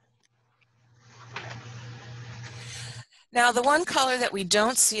 Now, the one color that we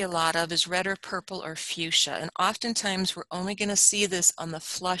don't see a lot of is red or purple or fuchsia, and oftentimes we're only going to see this on the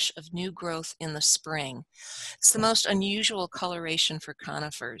flush of new growth in the spring. It's the most unusual coloration for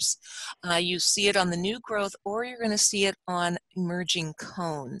conifers. You see it on the new growth, or you're going to see it on emerging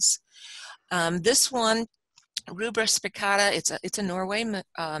cones. This one, Rubra spicata, it's a Norway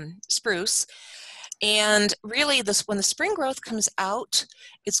spruce. And really, when the spring growth comes out,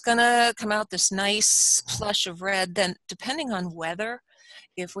 it's going to come out this nice flush of red. Then, depending on weather,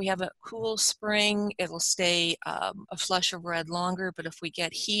 if we have a cool spring, it'll stay a flush of red longer. But if we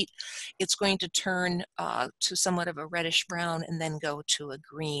get heat, it's going to turn to somewhat of a reddish brown and then go to a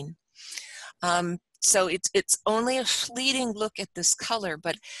green. So it's only a fleeting look at this color,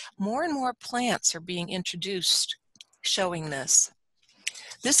 but more and more plants are being introduced showing this.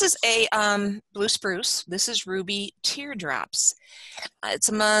 This is a blue spruce. This is Ruby Teardrops. It's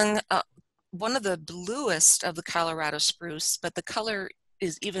among one of the bluest of the Colorado spruce, but the color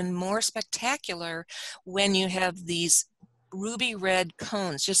is even more spectacular when you have these ruby red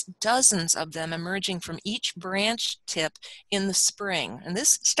cones, just dozens of them emerging from each branch tip in the spring. And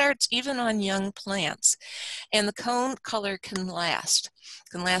this starts even on young plants. And the cone color can last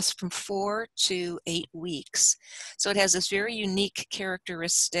from 4 to 8 weeks. So it has this very unique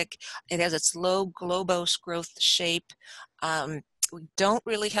characteristic. It has its low globose growth shape. We don't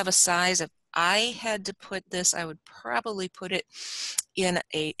really have a size. If I had to put this, I would probably put it in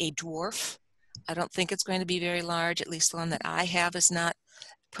a dwarf. I don't think it's going to be very large. At least the one that I have is not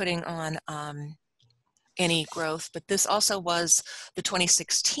putting on any growth. But this also was the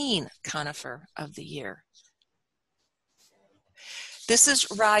 2016 conifer of the year. This is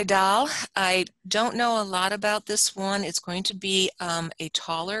Rydal. I don't know a lot about this one. It's going to be a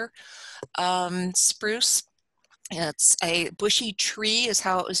taller spruce. It's a bushy tree is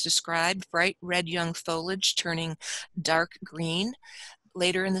how it was described, bright red young foliage turning dark green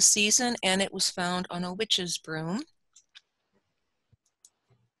later in the season, and it was found on a witch's broom.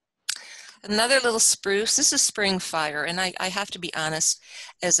 Another little spruce, this is Spring Fire, and I have to be honest,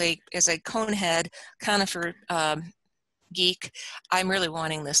 as a conehead conifer geek, I'm really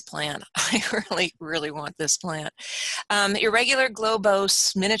wanting this plant. I really want this plant. Irregular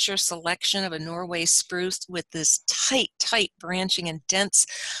globose miniature selection of a Norway spruce with this tight branching and dense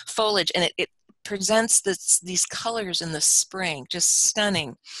foliage, and it presents these colors in the spring, just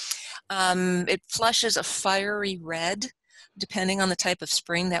stunning. It flushes a fiery red, depending on the type of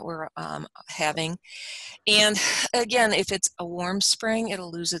spring that we're having. And again, if it's a warm spring,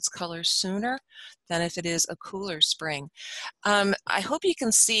 it'll lose its color sooner than if it is a cooler spring. I hope you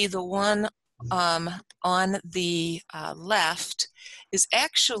can see the one on the left is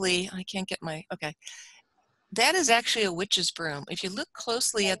actually, I can't get my, okay. that is actually a witch's broom. If you look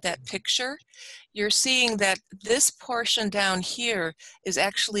closely at that picture, you're seeing that this portion down here is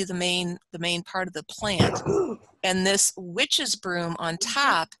actually the main part of the plant. And this witch's broom on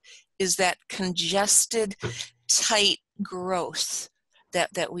top is that congested, tight growth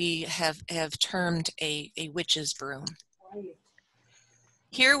that we have termed a witch's broom.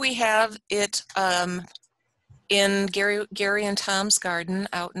 Here we have it in Gary and Tom's garden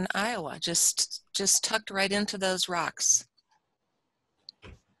out in Iowa, just tucked right into those rocks.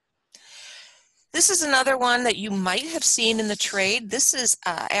 This is another one that you might have seen in the trade. This is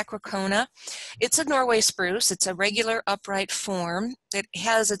Acrocona. It's a Norway spruce. It's a regular upright form. It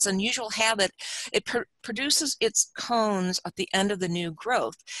has its unusual habit. It produces its cones at the end of the new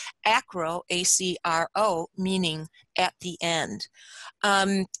growth. Acro, A-C-R-O, meaning at the end.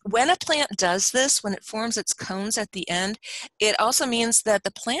 When a plant does this, when it forms its cones at the end, it also means that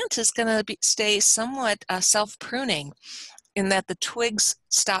the plant is going to stay somewhat self-pruning, in that the twigs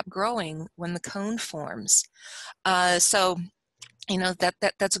stop growing when the cone forms. So, you know,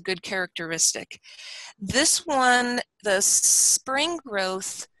 that's a good characteristic. This one, the spring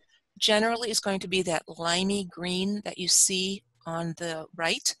growth generally is going to be that limey green that you see on the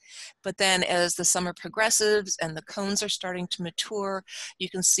right, but then as the summer progresses and the cones are starting to mature, you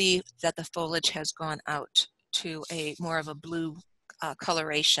can see that the foliage has gone out to a more of a blue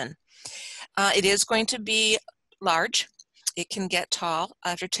coloration. It is going to be large. It can get tall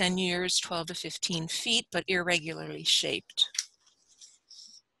after 10 years, 12 to 15 feet, but irregularly shaped.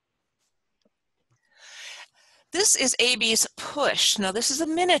 This is AB's Push. Now this is a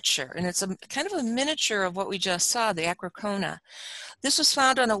miniature, and it's a kind of a miniature of what we just saw, the Acrocona. This was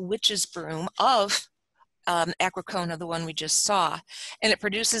found on a witch's broom of Acrocona, the one we just saw, and it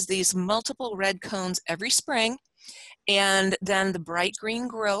produces these multiple red cones every spring, and then the bright green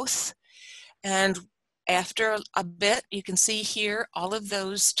growth. And after a bit, you can see here, all of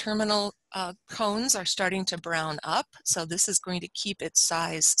those terminal cones are starting to brown up. So this is going to keep its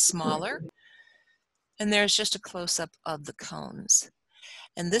size smaller. And there's just a close-up of the cones.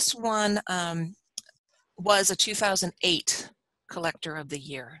 And this one was a 2008 Collector of the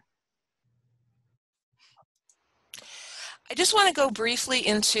Year. I just want to go briefly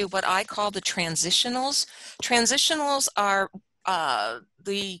into what I call the transitionals. Transitionals are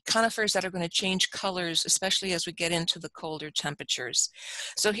the conifers that are going to change colors, especially as we get into the colder temperatures.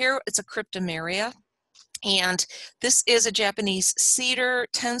 So here it's a cryptomeria, and this is a Japanese cedar,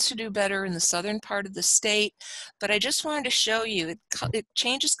 tends to do better in the southern part of the state, but I just wanted to show you it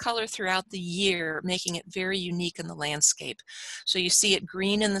changes color throughout the year, making it very unique in the landscape. So you see it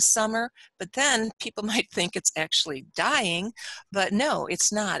green in the summer, but then people might think it's actually dying, but no,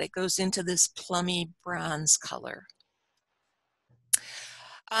 it's not. It goes into this plummy bronze color.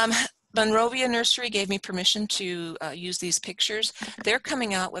 Monrovia Nursery gave me permission to use these pictures. They're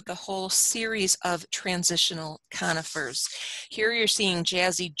coming out with a whole series of transitional conifers. Here you're seeing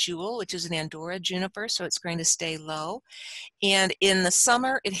Jazzy Jewel, which is an Andorra juniper, so it's going to stay low. And in the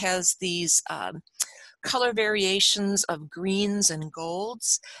summer, it has these color variations of greens and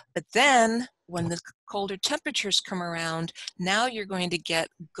golds. But then when the colder temperatures come around, now you're going to get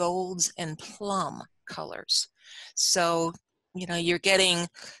golds and plum colors. So, you know, you're getting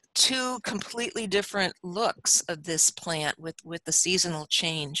two completely different looks of this plant with the seasonal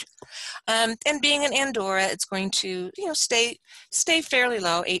change. And being an Andorra, it's going to, you know, stay fairly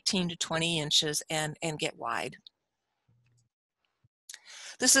low, 18 to 20 inches, and get wide.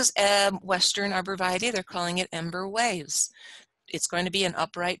 This is a Western arborvitae. They're calling it Ember Waves. It's going to be an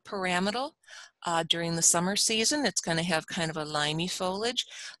upright pyramidal. During the summer season, it's going to have kind of a limey foliage,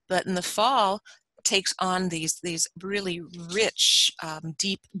 but in the fall, takes on these really rich,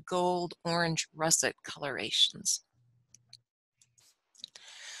 deep gold, orange, russet colorations.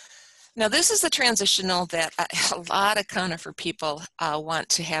 Now this is the transitional that a lot of conifer people want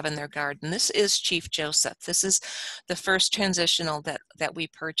to have in their garden. This is Chief Joseph. This is the first transitional that we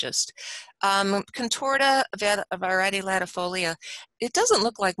purchased. Contorta variety latifolia, it doesn't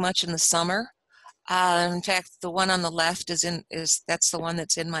look like much in the summer. In fact, the one on the left that's the one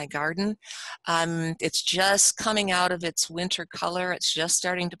that's in my garden. It's just coming out of its winter color. It's just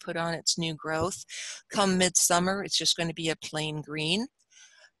starting to put on its new growth. Come midsummer, it's just going to be a plain green.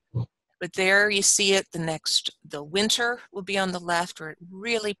 But there you see it, the winter will be on the left, where it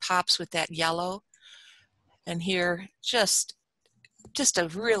really pops with that yellow. And here, just a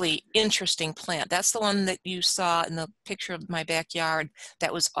really interesting plant. That's the one that you saw in the picture of my backyard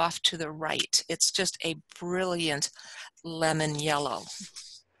that was off to the right. It's just a brilliant lemon yellow.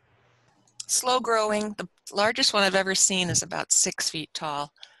 Slow growing. The largest one I've ever seen is about 6 feet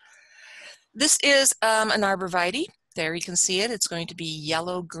tall. This is an arborvitae. There you can see it. It's going to be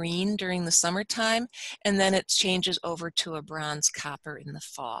yellow-green during the summertime, and then it changes over to a bronze copper in the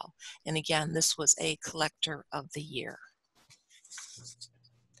fall. And again, this was a collector of the year.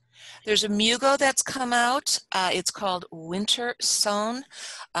 There's a mugo that's come out. It's called Winter Sun.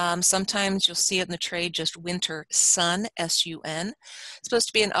 Sometimes you'll see it in the trade, just Winter Sun, S-U-N. It's supposed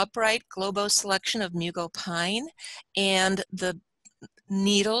to be an upright globo selection of mugo pine, and the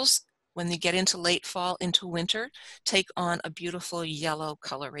needles, when you get into late fall into winter, take on a beautiful yellow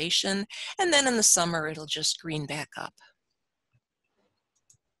coloration, and then in the summer it'll just green back up.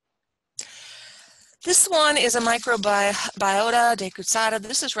 This one is a Microbiota decusata.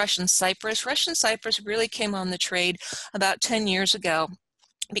 This is Russian cypress. Russian cypress really came on the trade about 10 years ago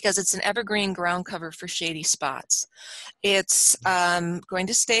because it's an evergreen ground cover for shady spots. It's going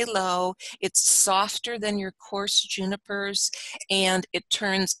to stay low. It's softer than your coarse junipers, and it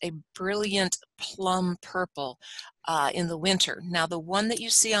turns a brilliant plum purple in the winter. Now, the one that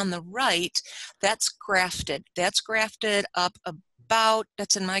you see on the right, that's grafted. That's grafted up about,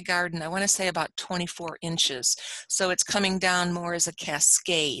 that's in my garden, I want to say about 24 inches. So it's coming down more as a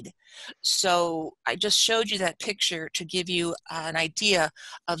cascade. So I just showed you that picture to give you an idea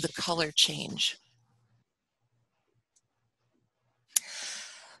of the color change.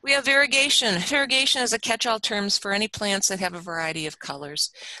 We have variegation. Variegation is a catch-all term for any plants that have a variety of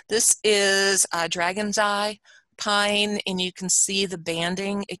colors. This is dragon's eye pine, and you can see the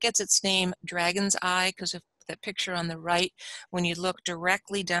banding. It gets its name dragon's eye because of that picture on the right. When you look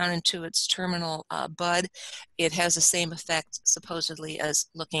directly down into its terminal bud, it has the same effect supposedly as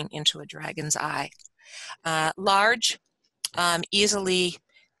looking into a dragon's eye. Large, easily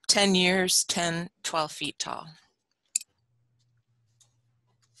 10 years, 10, 12 feet tall.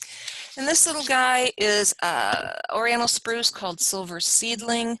 And this little guy is Oriental spruce called silver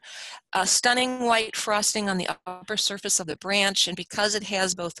seedling. Stunning white frosting on the upper surface of the branch, and because it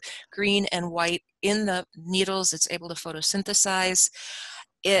has both green and white in the needles, it's able to photosynthesize.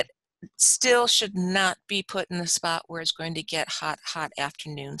 It still should not be put in a spot where it's going to get hot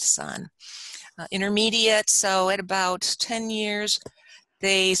afternoon sun. Intermediate, so at about 10 years,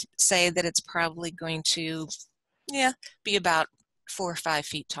 they say that it's probably going to, be about 4 or 5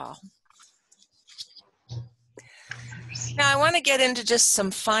 feet tall. Now I want to get into just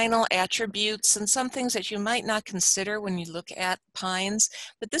some final attributes and some things that you might not consider when you look at pines,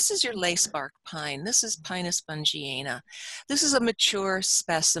 but this is your lacebark pine. This is Pinus bungiana. This is a mature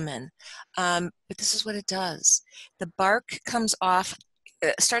specimen, but this is what it does. The bark comes off,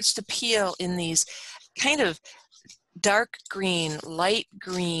 starts to peel in these kind of dark green, light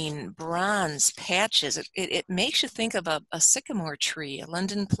green, bronze patches. It makes you think of a sycamore tree, a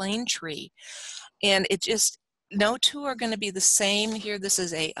London plane tree, and it just, no two are going to be the same. Here, this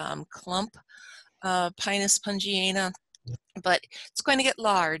is a clump Pinus pungiana, but it's going to get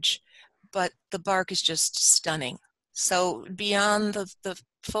large, but the bark is just stunning. So beyond the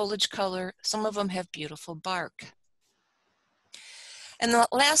foliage color, some of them have beautiful bark. And the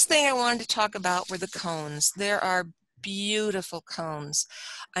last thing I wanted to talk about were the cones. There are beautiful cones.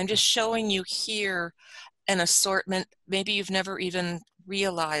 I'm just showing you here an assortment. Maybe you've never even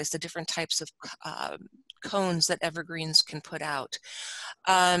realized the different types of cones that evergreens can put out.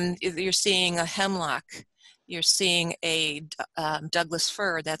 You're seeing a hemlock, you're seeing a Douglas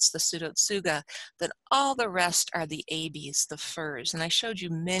fir, that's the pseudotsuga, then all the rest are the abies, the firs, and I showed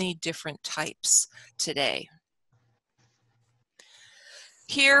you many different types today.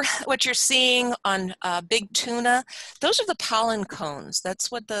 Here, what you're seeing on big tuna, those are the pollen cones.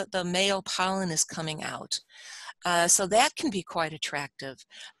 That's what the male pollen is coming out. So that can be quite attractive.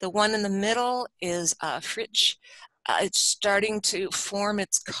 The one in the middle is Fritsch. It's starting to form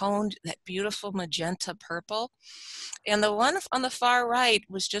its cone, that beautiful magenta purple. And the one on the far right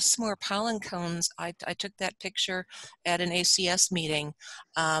was just some more pollen cones. I took that picture at an ACS meeting.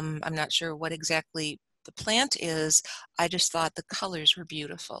 I'm not sure what exactly the plant is. I just thought the colors were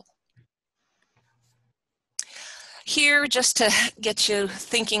beautiful. Here, just to get you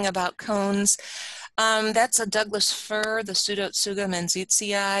thinking about cones, that's a Douglas fir, the Pseudotsuga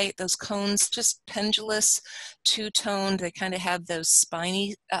menzitzii. Those cones, just pendulous, two-toned. They kind of have those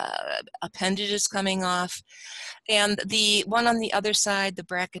spiny appendages coming off. And the one on the other side, the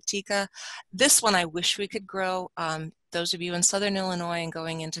Brachyteca, this one I wish we could grow. Those of you in Southern Illinois and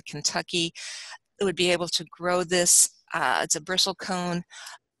going into Kentucky would be able to grow this. It's a bristle cone.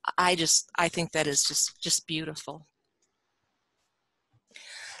 I think that is just beautiful.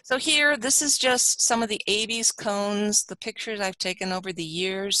 So here, this is just some of the ABs cones, the pictures I've taken over the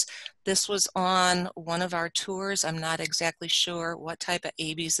years. This was on one of our tours. I'm not exactly sure what type of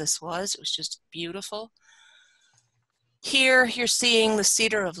ABs this was. It was just beautiful. Here, you're seeing the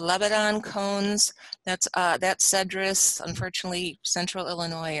cedar of Lebanon cones. That's cedrus. Unfortunately, central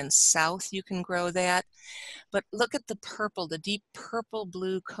Illinois and south, you can grow that. But look at the purple, the deep purple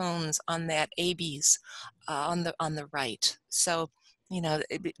blue cones on that ABs on the right. So, you know,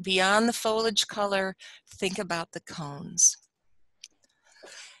 beyond the foliage color, think about the cones.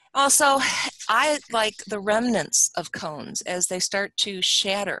 Also, I like the remnants of cones as they start to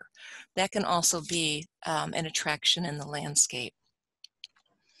shatter. That can also be an attraction in the landscape.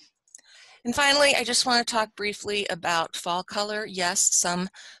 And finally, I just want to talk briefly about fall color. Yes, some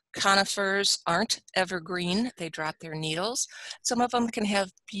conifers aren't evergreen. They drop their needles. Some of them can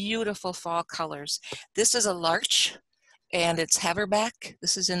have beautiful fall colors. This is a larch, and it's haverback.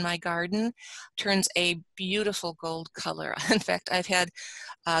 This is in my garden. Turns a beautiful gold color. In fact, I've had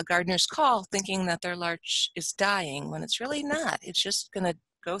gardeners call thinking that their larch is dying when it's really not. It's just going to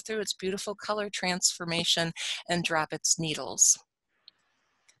go through its beautiful color transformation and drop its needles.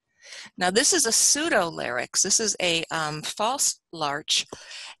 Now this is a pseudo-larix. This is a false larch,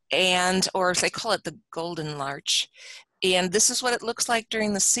 or they call it the golden larch. And this is what it looks like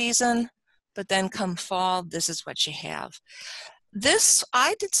during the season, but then come fall, this is what you have.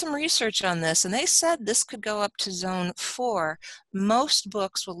 I did some research on this, and they said this could go up to zone 4. Most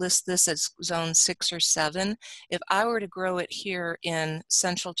books will list this as zone 6 or 7. If I were to grow it here in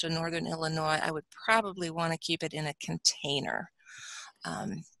central to northern Illinois, I would probably want to keep it in a container.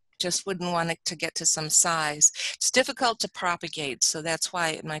 Just wouldn't want it to get to some size. It's difficult to propagate, so that's why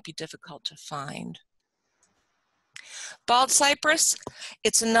it might be difficult to find. Bald cypress,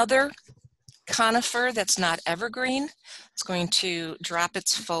 it's another conifer that's not evergreen. It's going to drop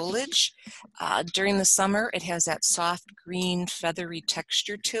its foliage. During the summer, it has that soft green feathery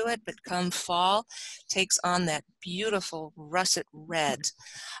texture to it, but come fall, takes on that beautiful russet red.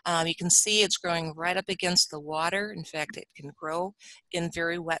 You can see it's growing right up against the water. In fact, it can grow in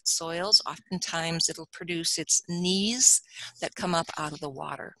very wet soils. Oftentimes, it'll produce its knees that come up out of the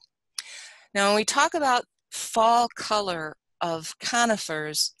water. Now, when we talk about fall color of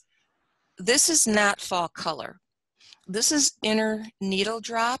conifers, this is not fall color. This is inner needle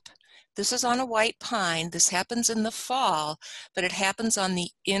drop. This is on a white pine. This happens in the fall, but it happens on the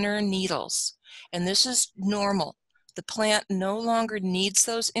inner needles. And this is normal. The plant no longer needs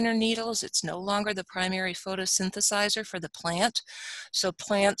those inner needles. It's no longer the primary photosynthesizer for the plant. So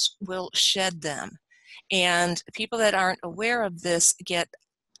plants will shed them. And people that aren't aware of this get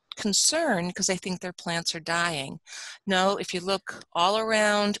concerned because they think their plants are dying. No, if you look all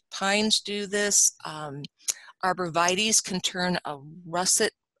around, pines do this. Arborvitaes can turn a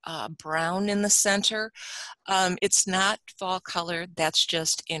russet brown in the center. It's not fall color, that's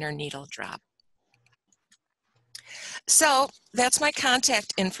just inner needle drop. So that's my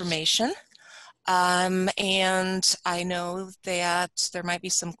contact information. And I know that there might be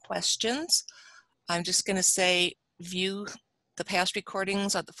some questions. I'm just going to say view the past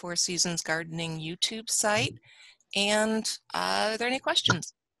recordings on the Four Seasons Gardening YouTube site. And are there any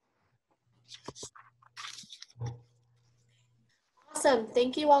questions? Awesome.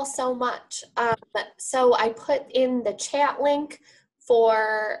 Thank you all so much. So I put in the chat link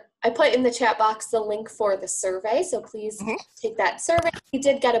I put in the chat box the link for the survey. So please take that survey. You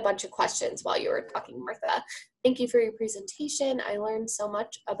did get a bunch of questions while you were talking, Martha. Thank you for your presentation. I learned so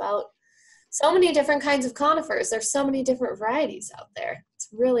much about so many different kinds of conifers. There's so many different varieties out there. It's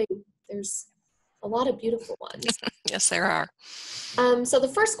really, there's a lot of beautiful ones. Yes, there are. So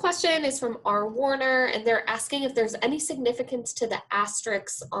the first question is from R. Warner, and they're asking if there's any significance to the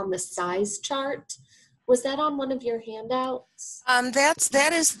asterisks on the size chart. Was that on one of your handouts? That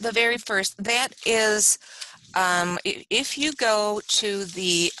is the very first. That is, if you go to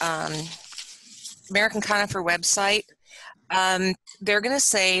the American Conifer website, they're going to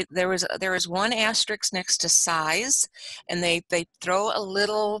say there is one asterisk next to size, and they throw a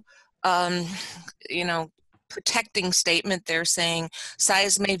little, you know, protecting statement. They're saying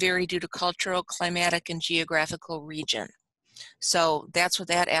size may vary due to cultural, climatic, and geographical region. So that's what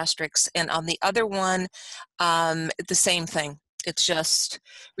that asterisk. And on the other one, the same thing. It just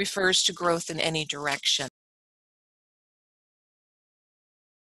refers to growth in any direction.